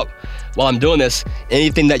talk about, while I'm doing this,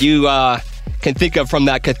 anything that you can think of from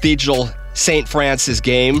that Cathedral St. Francis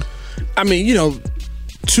game. I mean,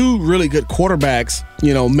 two really good quarterbacks,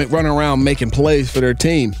 running around making plays for their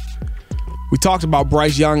team. We talked about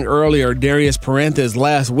Bryce Young earlier, Darius Parantis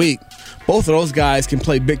last week. Both of those guys can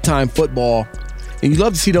play big-time football. And you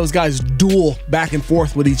love to see those guys duel back and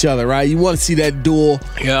forth with each other, right? You want to see that duel.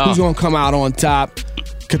 Yeah. Who's going to come out on top?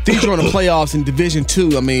 Cathedral in the playoffs in Division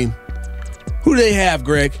II. I mean, who do they have,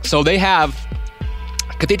 Greg? So they have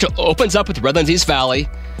Cathedral opens up with Redlands East Valley,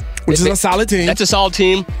 which is a solid team. That's a solid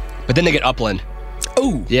team, but then they get Upland.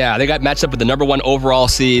 Ooh. Yeah, they got matched up with the number 1 overall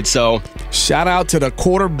seed, so shout out to the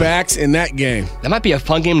quarterbacks in that game. That might be a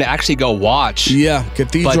fun game to actually go watch. Yeah,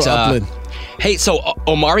 Cathedral Upland. Hey, so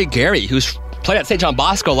Omari Gary, who's played at St. John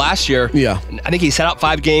Bosco last year. Yeah. I think he set out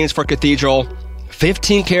 5 games for Cathedral.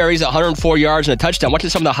 15 carries, 104 yards, and a touchdown.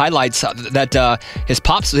 Watching some of the highlights that his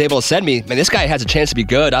pops was able to send me. Man, this guy has a chance to be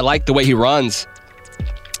good. I like the way he runs.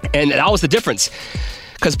 And that was the difference.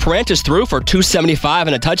 Because Parantis threw for 275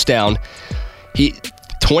 and a touchdown. He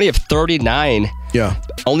 20 of 39. Yeah.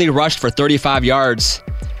 Only rushed for 35 yards.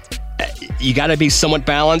 You got to be somewhat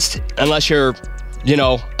balanced unless you're,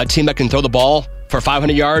 a team that can throw the ball for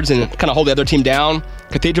 500 yards and kind of hold the other team down.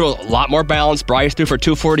 Cathedral, a lot more balanced. Bryce threw for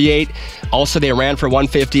 248. Also, they ran for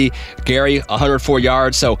 150. Gary, 104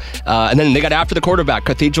 yards. So, and then they got after the quarterback.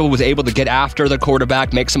 Cathedral was able to get after the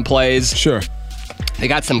quarterback, make some plays. Sure. They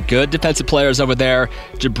got some good defensive players over there.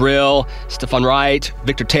 Jabril, Stephon Wright,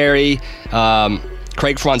 Victor Terry,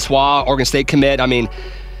 Craig Francois, Oregon State commit. I mean,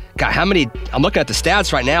 God, how many? I'm looking at the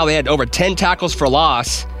stats right now. They had over 10 tackles for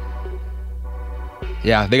loss.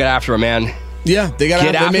 Yeah, they got after him, man. Yeah, they got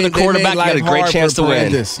after the quarterback. They got a great chance to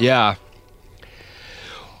win. Yeah.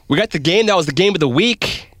 We got the game. That was the game of the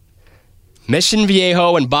week. Mission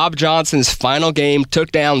Viejo and Bob Johnson's final game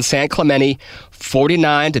took down San Clemente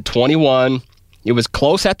 49-21. It was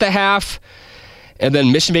close at the half. And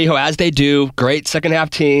then Mission Viejo, as they do, great second half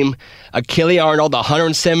team. Achille Arnold,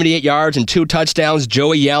 178 yards and 2 touchdowns.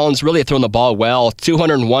 Joey Yellens really throwing the ball well.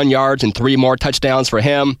 201 yards and 3 more touchdowns for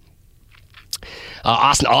him.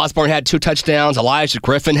 Austin Osborne had 2 touchdowns. Elijah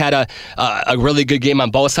Griffin had a really good game on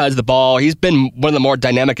both sides of the ball. He's been one of the more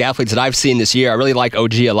dynamic athletes that I've seen this year. I really like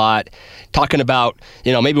OG a lot. Talking about,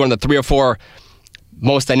 maybe one of the 3 or 4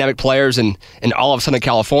 most dynamic players in all of Southern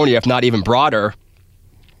California, if not even broader.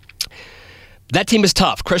 That team is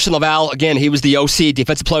tough. Christian Laval, again, he was the OC,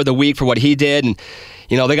 Defensive Player of the Week for what he did. And,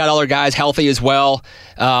 they got other guys healthy as well.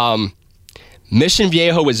 Mission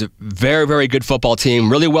Viejo is a very, very good football team.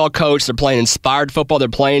 Really well coached. They're playing inspired football. They're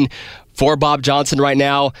playing for Bob Johnson right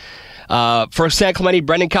now. For San Clemente,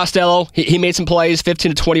 Brendan Costello, he made some plays,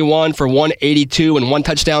 15-21 for 182 and 1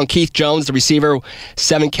 touchdown. Keith Jones, the receiver,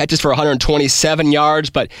 7 catches for 127 yards,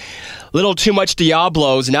 but a little too much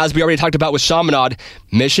Diablos. And as we already talked about with Chaminade,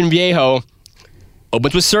 Mission Viejo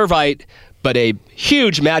opens with Servite, but a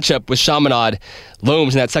huge matchup with Chaminade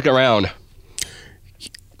looms in that second round.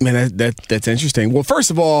 Man, that's interesting. Well, first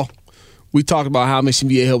of all, we talked about how Mission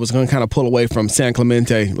Viejo was going to kind of pull away from San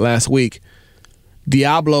Clemente last week.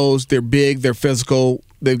 Diablos, they're big, they're physical.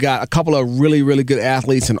 They've got a couple of really, really good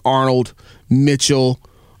athletes in Arnold, Mitchell,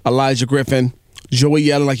 Elijah Griffin. Joey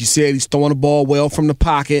Yellen, like you said, he's throwing the ball well from the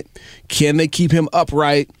pocket. Can they keep him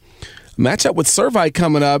upright? Matchup with Servite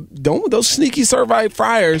coming up. Those sneaky Servite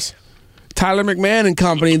Friars, Tyler McMahon and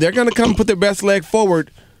company, they're going to come put their best leg forward.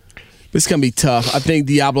 It's going to be tough. I think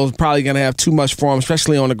Diablo's probably going to have too much for him,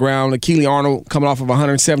 especially on the ground. Achille Arnold coming off of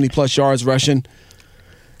 170-plus yards rushing.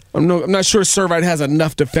 I'm not sure Servite has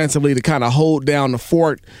enough defensively to kind of hold down the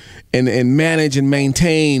fort and manage and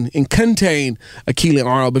maintain and contain Achille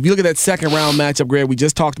Arnold. But if you look at that second-round matchup, Greg, we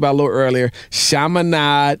just talked about a little earlier,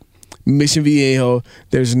 Chaminade, Mission Viejo,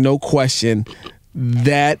 there's no question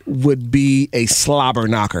that would be a slobber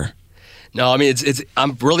knocker. No, I mean,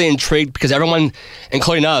 I'm really intrigued because everyone,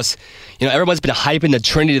 including us, everyone's been hyping the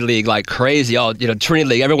Trinity League like crazy. Oh, Trinity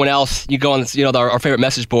League. Everyone else, you go on, our favorite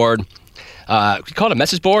message board. You call it a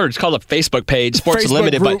message board or it's called a Facebook page, Sports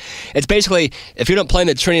Unlimited. But it's basically, if you don't play in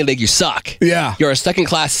the Trinity League, you suck. Yeah. You're a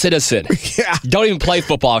second-class citizen. Yeah. Don't even play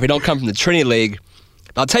football if you don't come from the Trinity League.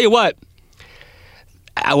 I'll tell you what,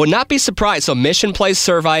 I would not be surprised. So Mission plays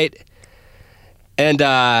Servite.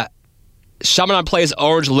 and Chaminade plays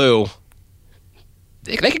Orange Lou.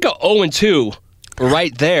 They could go 0-2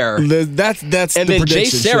 right there. That's and the then Jay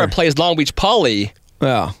prediction, Sarah sure. plays Long Beach Poly.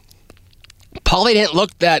 Yeah. Poly didn't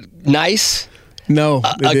look that nice No.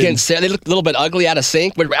 against Sarah. They looked a little bit ugly, out of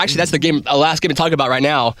sync. But actually, that's the game, last game we're talking about right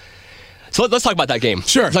now. So let's talk about that game.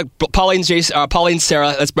 Sure. It's like Poly and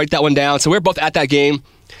Sarah. Let's break that one down. So we're both at that game.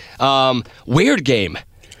 Weird game,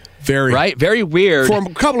 Very. right? Very weird. For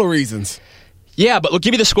a couple of reasons. Yeah, but we'll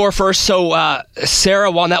give you the score first. So Sarah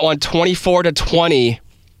won that one 24-20.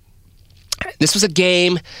 This was a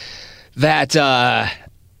game that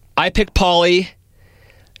I picked Poly.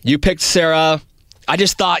 You picked Sarah. I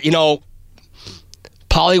just thought,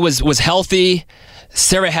 Poly was healthy.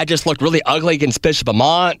 Sarah had just looked really ugly against Bishop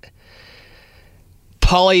Amonte.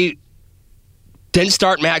 Poly didn't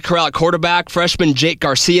start Matt Corral at quarterback. Freshman Jake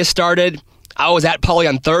Garcia started. I was at Poly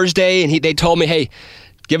on Thursday, and they told me, hey,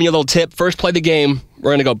 giving you a little tip, first play the game, we're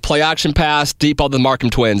going to go play action pass, deep ball to the Markham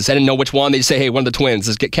twins. I didn't know which one. They just say, hey, one of the twins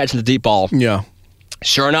is catching the deep ball. Yeah.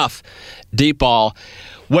 Sure enough, deep ball.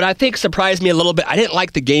 What I think surprised me a little bit, I didn't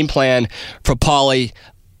like the game plan for Poly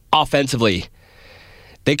offensively.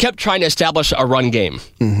 They kept trying to establish a run game.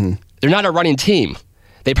 Mm-hmm. They're not a running team.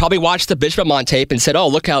 They probably watched the Bishop Amonte tape and said, oh,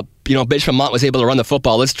 look how Bishop Amonte was able to run the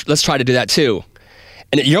football. Let's try to do that too.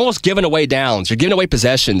 And you're almost giving away downs. You're giving away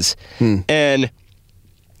possessions. And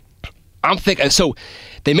I'm thinking, so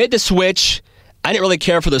they made the switch. I didn't really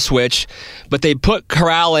care for the switch, but they put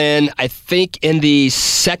Corral in, I think, in the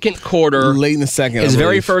second quarter. Late in the second. His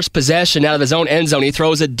very first possession out of his own end zone. He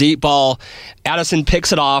throws a deep ball. Addison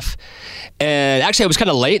picks it off. And actually, it was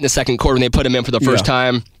kind of late in the second quarter when they put him in for the first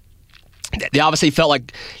time. They obviously felt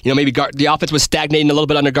like, maybe the offense was stagnating a little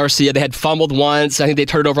bit under Garcia. They had fumbled once. I think they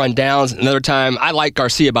turned it over on downs another time. I like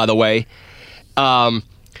Garcia, by the way. So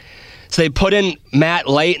they put in Matt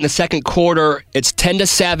late in the second quarter. It's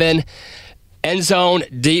 10-7. End zone,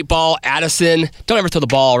 deep ball, Addison. Don't ever throw the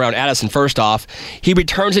ball around Addison, first off. He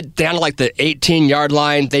returns it down to like the 18-yard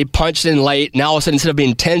line. They punched in late. Now all of a sudden, instead of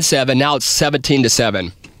being 10-7, now it's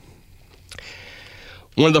 17-7.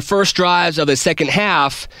 One of the first drives of the second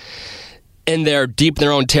half, in there, deep in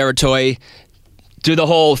their own territory, do the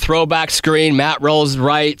whole throwback screen. Matt rolls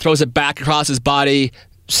right, throws it back across his body.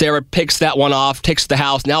 Sarah picks that one off, takes the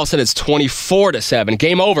house. Now all of a sudden it's 24-7.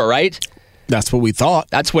 Game over, right? That's what we thought.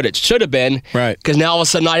 That's what it should have been. Right. Because now all of a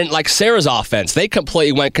sudden I didn't like Sarah's offense. They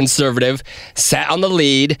completely went conservative, sat on the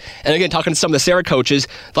lead. And again, talking to some of the Sarah coaches,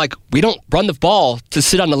 like, we don't run the ball to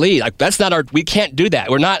sit on the lead. Like, that's not we can't do that.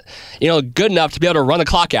 We're not, good enough to be able to run the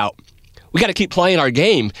clock out. We got to keep playing our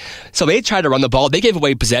game. So they tried to run the ball. They gave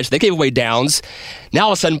away possession. They gave away downs. Now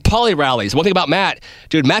all of a sudden, Poly rallies. One thing about Matt,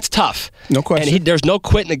 dude, Matt's tough. No question. And there's no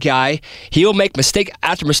quitting the guy. He will make mistake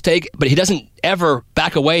after mistake, but he doesn't ever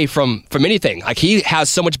back away from anything. Like, he has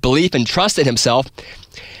so much belief and trust in himself.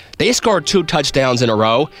 They scored 2 touchdowns in a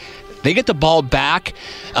row. They get the ball back.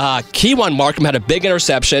 Kewan Markham had a big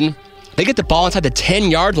interception. They get the ball inside the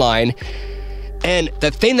 10-yard line. And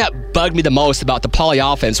the thing that bugged me the most about the Poly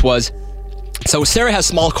offense was, so Sarah has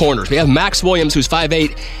small corners. We have Max Williams, who's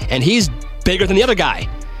 5'8", and he's bigger than the other guy.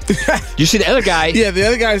 You see the other guy? Yeah, the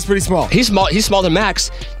other guy is pretty small. He's small. He's smaller than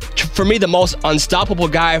Max. For me, the most unstoppable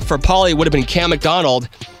guy for Poly would have been Cam McDonald.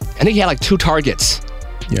 I think he had like 2 targets.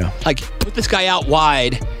 Yeah. Like, put this guy out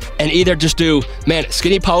wide and either just do,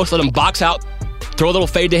 skinny post, let him box out, throw a little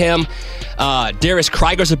fade to him. Darius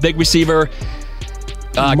Krieger's a big receiver.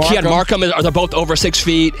 Keon Markham they're both over 6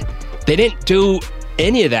 feet. They didn't do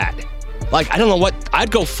any of that. Like, I don't know I'd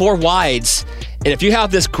go 4 wides, and if you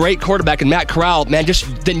have this great quarterback in Matt Corral, then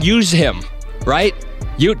use him, right?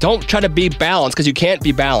 You don't try to be balanced, because you can't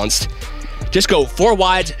be balanced. Just go 4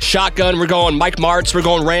 wides, shotgun. We're going Mike Martz. We're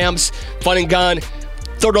going Rams, fun and gun.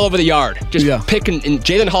 Throw it all over the yard. Just pick. And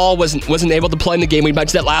Jalen Hall wasn't able to play in the game. We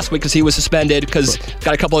mentioned that last week because he was suspended because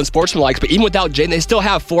got a couple of unsportsmanlikes. But even without Jalen, they still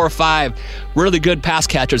have 4 or 5 really good pass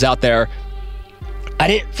catchers out there. I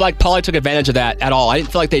didn't feel like Poly took advantage of that at all. I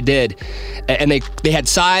didn't feel like they did. And they had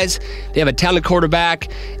size, they have a talented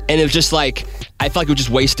quarterback, and it was just like, I felt like it was just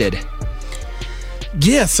wasted.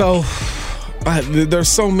 Yeah, so there's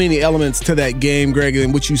so many elements to that game, Greg,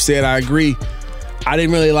 and what you said, I agree. I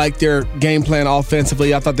didn't really like their game plan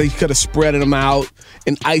offensively. I thought they could have spread them out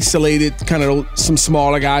and isolated kind of some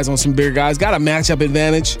smaller guys on some bigger guys. Got a matchup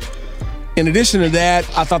advantage. In addition to that,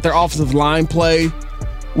 I thought their offensive line play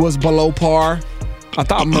was below par. I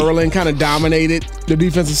thought Merlin kind of dominated the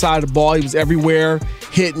defensive side of the ball. He was everywhere,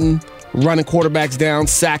 hitting, running quarterbacks down,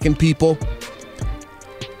 sacking people.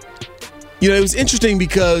 It was interesting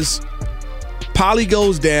because Poly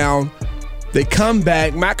goes down. They come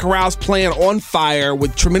back. Matt Corral's playing on fire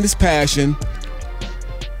with tremendous passion.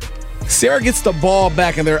 Sarah gets the ball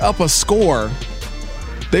back and they're up a score.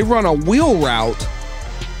 They run a wheel route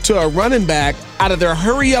to a running back out of their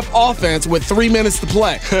hurry-up offense with 3 minutes to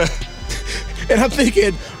play. And I'm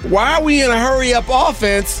thinking, why are we in a hurry-up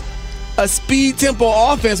offense, a speed tempo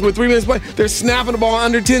offense with 3 minutes to play? They're snapping the ball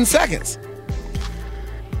under 10 seconds.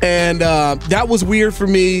 And that was weird for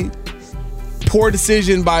me. Poor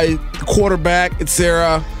decision by the quarterback at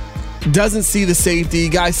Sarah. Doesn't see the safety.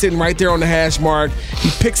 Guy sitting right there on the hash mark. He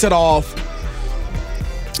picks it off.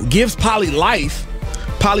 Gives Polly life.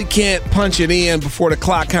 Polly can't punch it in before the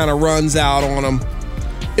clock kind of runs out on him.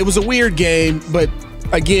 It was a weird game, but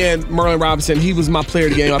again, Merlin Robinson, he was my player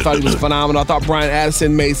of the game. I thought he was phenomenal. I thought Brian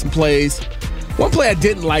Addison made some plays. One play I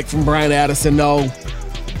didn't like from Brian Addison, though,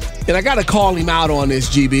 and I got to call him out on this,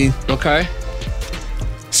 GB. Okay.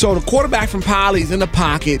 So the quarterback from Poly's in the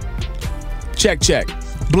pocket. Check.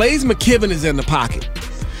 Blaze McKibben is in the pocket.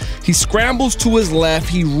 He scrambles to his left.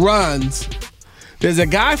 He runs. There's a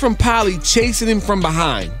guy from Poly chasing him from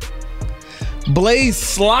behind. Blaze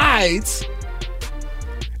slides,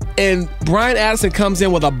 and Brian Addison comes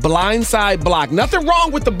in with a blindside block. Nothing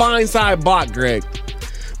wrong with the blindside block, Greg.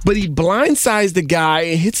 But he blindsides the guy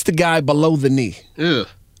and hits the guy below the knee. Ugh.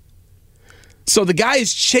 So the guy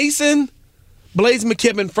is chasing Blaze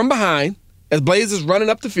McKibben from behind as Blaze is running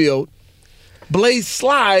up the field. Blaze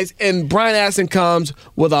slides, and Brian Addison comes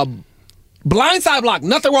with a blindside block.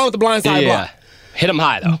 Nothing wrong with the blindside block. Hit him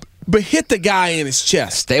high, though. But hit the guy in his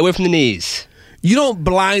chest. Stay away from the knees. You don't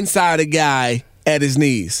blindside a guy at his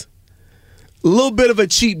knees. A little bit of a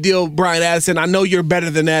cheap deal, Brian Addison. I know you're better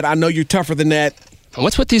than that. I know you're tougher than that.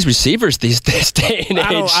 What's with these receivers this day and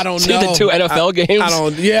age? I don't See know. the two NFL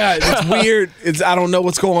games? Yeah, it's weird. I don't know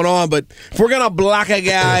what's going on. But if we're going to block a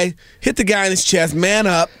guy, hit the guy in his chest, man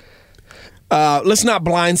up. Let's not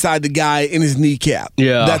blindside the guy in his kneecap.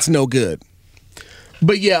 Yeah. That's no good.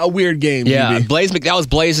 But yeah, a weird game. Yeah, GB. that was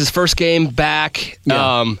Blaze's first game back.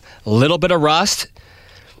 Yeah. A little bit of rust,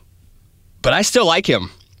 but I still like him.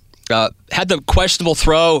 Had the questionable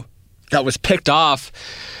throw that was picked off.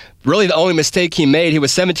 Really the only mistake he made. He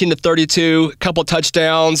was 17-32, a couple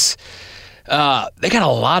touchdowns. They got a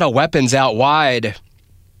lot of weapons out wide.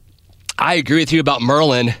 I agree with you about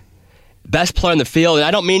Merlin. Best player in the field, and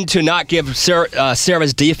I don't mean to not give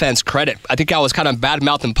Sarah's defense credit. I think I was kind of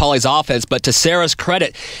bad-mouthing Poly's offense, but to Sarah's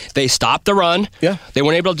credit, they stopped the run. Yeah. They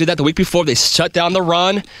weren't able to do that the week before. They shut down the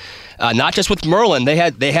run. Not just with Merlin. They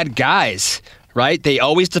had guys, right? They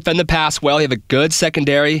always defend the pass well. They have a good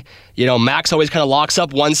secondary. You know, Max always kind of locks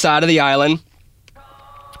up one side of the island.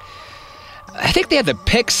 I think they had the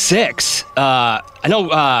pick six. I know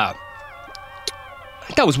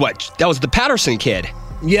that was the Patterson kid.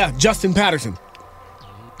 Yeah, Justin Patterson.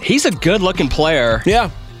 He's a good-looking player.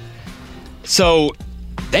 Yeah. So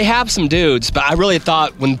they have some dudes, but I really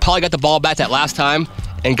thought when Poly got the ball back that last time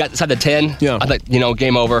and got inside the 10, yeah. I thought,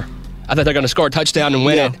 game over. I thought they're going to score a touchdown and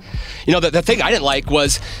win it. You know, the thing I didn't like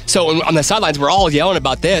was, so on the sidelines, we're all yelling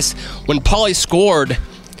about this. When Poly scored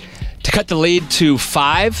to cut the lead to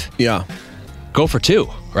 5, go for 2,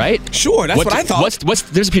 right? Sure, that's what I thought. What's the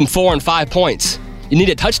difference between 4 and 5 points? You need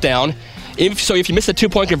a touchdown. If you miss a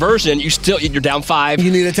 2-point conversion, you're down 5.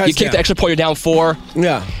 You need a touchdown. You kick the extra point, you're down 4.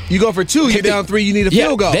 Yeah. You go for 2, you're down 3, you need a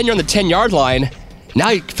field goal. Then you're on the 10-yard line.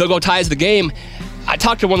 Now field goal ties the game. I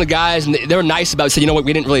talked to one of the guys, and they were nice about it. Said, you know what,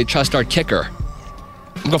 we didn't really trust our kicker.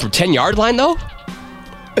 I'm going from 10-yard line, though?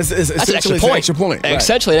 That's an extra point. Right.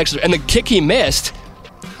 Essentially, and the kick he missed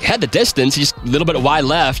had the distance, just a little bit of wide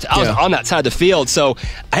left. I was on that side of the field. So,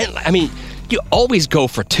 I mean, you always go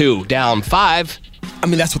for 2, down 5. I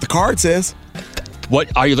mean, that's what the card says.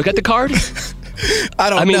 What? Are you looking at the card? I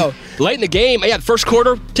don't know. Late in the game, first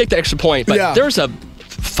quarter, take the extra point. But there's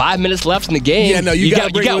 5 minutes left in the game. Yeah, no, you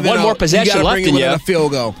got one more possession left in you. A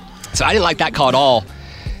field goal. So I didn't like that call at all.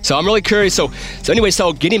 So I'm really curious. So anyway,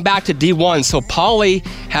 getting back to D1. So Poly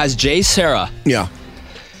has Jay Sarah. Yeah.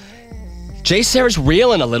 Jay Sarah's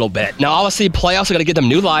reeling a little bit. Now, obviously, playoffs are going to give them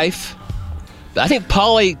new life. I think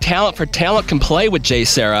Poly, talent for talent, can play with Jay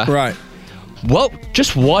Sarah. Right. What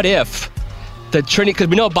if the Trinity, because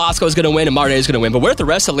we know Bosco is going to win and Martinez is going to win, but what if the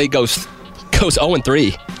rest of the league goes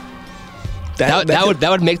 0-3?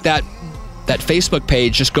 That would make that Facebook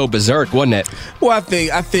page just go berserk, wouldn't it? Well, I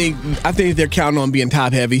think they're counting on being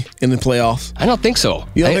top heavy in the playoffs. I don't think so.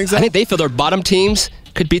 You don't think so? I think they feel their bottom teams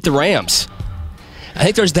could beat the Rams. I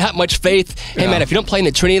think there's that much faith. Hey man, if you don't play in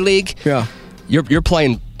the Trinity League, you're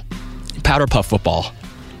playing powder puff football.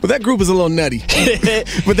 But that group is a little nutty.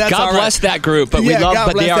 But that's God bless that group, but they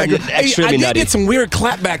are extremely nutty. I did get some weird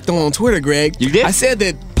clapback though on Twitter, Greg. You did? I said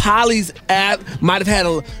that Poly's might have had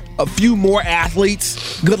a few more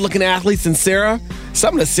athletes, good-looking athletes than Sarah.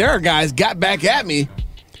 some of the Sarah guys got back at me.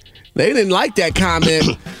 They didn't like that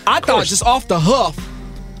comment. I thought just off the hoof,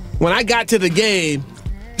 when I got to the game,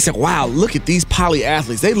 I said, wow, look at these poly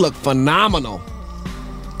athletes. They look phenomenal.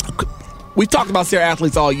 We talked about Sarah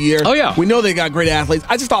athletes all year. Oh, yeah. We know they got great athletes.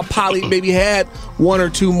 I just thought poly maybe had one or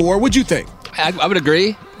two more. What'd you think? I would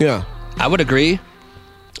agree. Yeah. I would agree.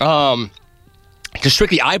 Just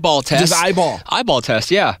strictly eyeball test. Just eyeball. Eyeball test,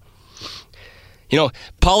 yeah. You know,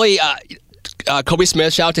 Pauly, Kobe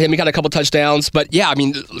Smith, shout out to him. He got a couple touchdowns. But, yeah, I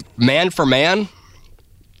mean, man for man,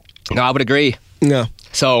 no, I would agree. Yeah.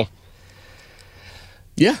 So,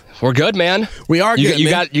 yeah. we're good, man. We are good,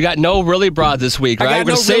 man. You got no really broad this week, right? I got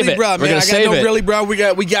We're going to save really it. Bruh, We're man. going to save it. Really, bro. We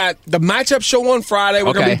got the matchup show on Friday.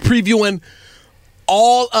 We're going to be previewing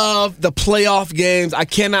all of the playoff games. I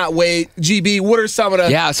cannot wait. GB, what are some of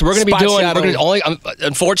the so we're going to be doing, we're going to only,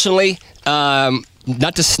 unfortunately,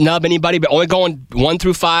 not to snub anybody, but only going 1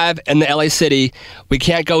 through 5 in the LA City. We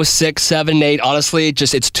can't go 6, 7, 8. Honestly,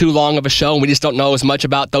 it's too long of a show, and we just don't know as much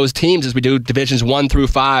about those teams as we do divisions 1 through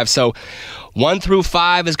 5. So 1 through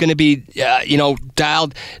 5 is going to be,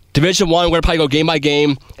 dialed. Division 1, we're going to probably go game by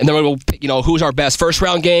game, and then we'll pick, who's our best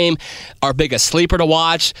first-round game, our biggest sleeper to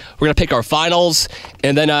watch. We're going to pick our finals,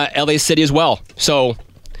 and then LA City as well. So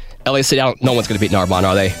LA City, no one's going to beat Narbonne,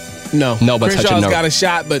 are they? No. Nobody's touching Crenshaw's Narbonne. got a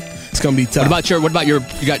shot, but it's going to be tough. What about your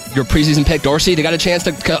preseason pick, Dorsey? They got a chance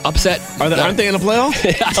to upset? Aren't they in the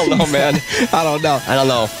playoffs? I don't know, man. I don't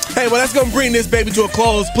know. Hey, well, that's going to bring this baby to a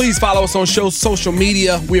close. Please follow us on social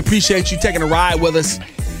media. We appreciate you taking a ride with us.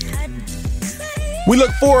 We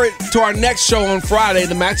look forward to our next show on Friday,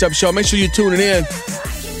 the matchup show. Make sure you tune it in.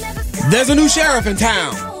 There's a new sheriff in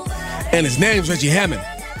town, and his name's Reggie Hammond.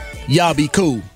 Y'all be cool.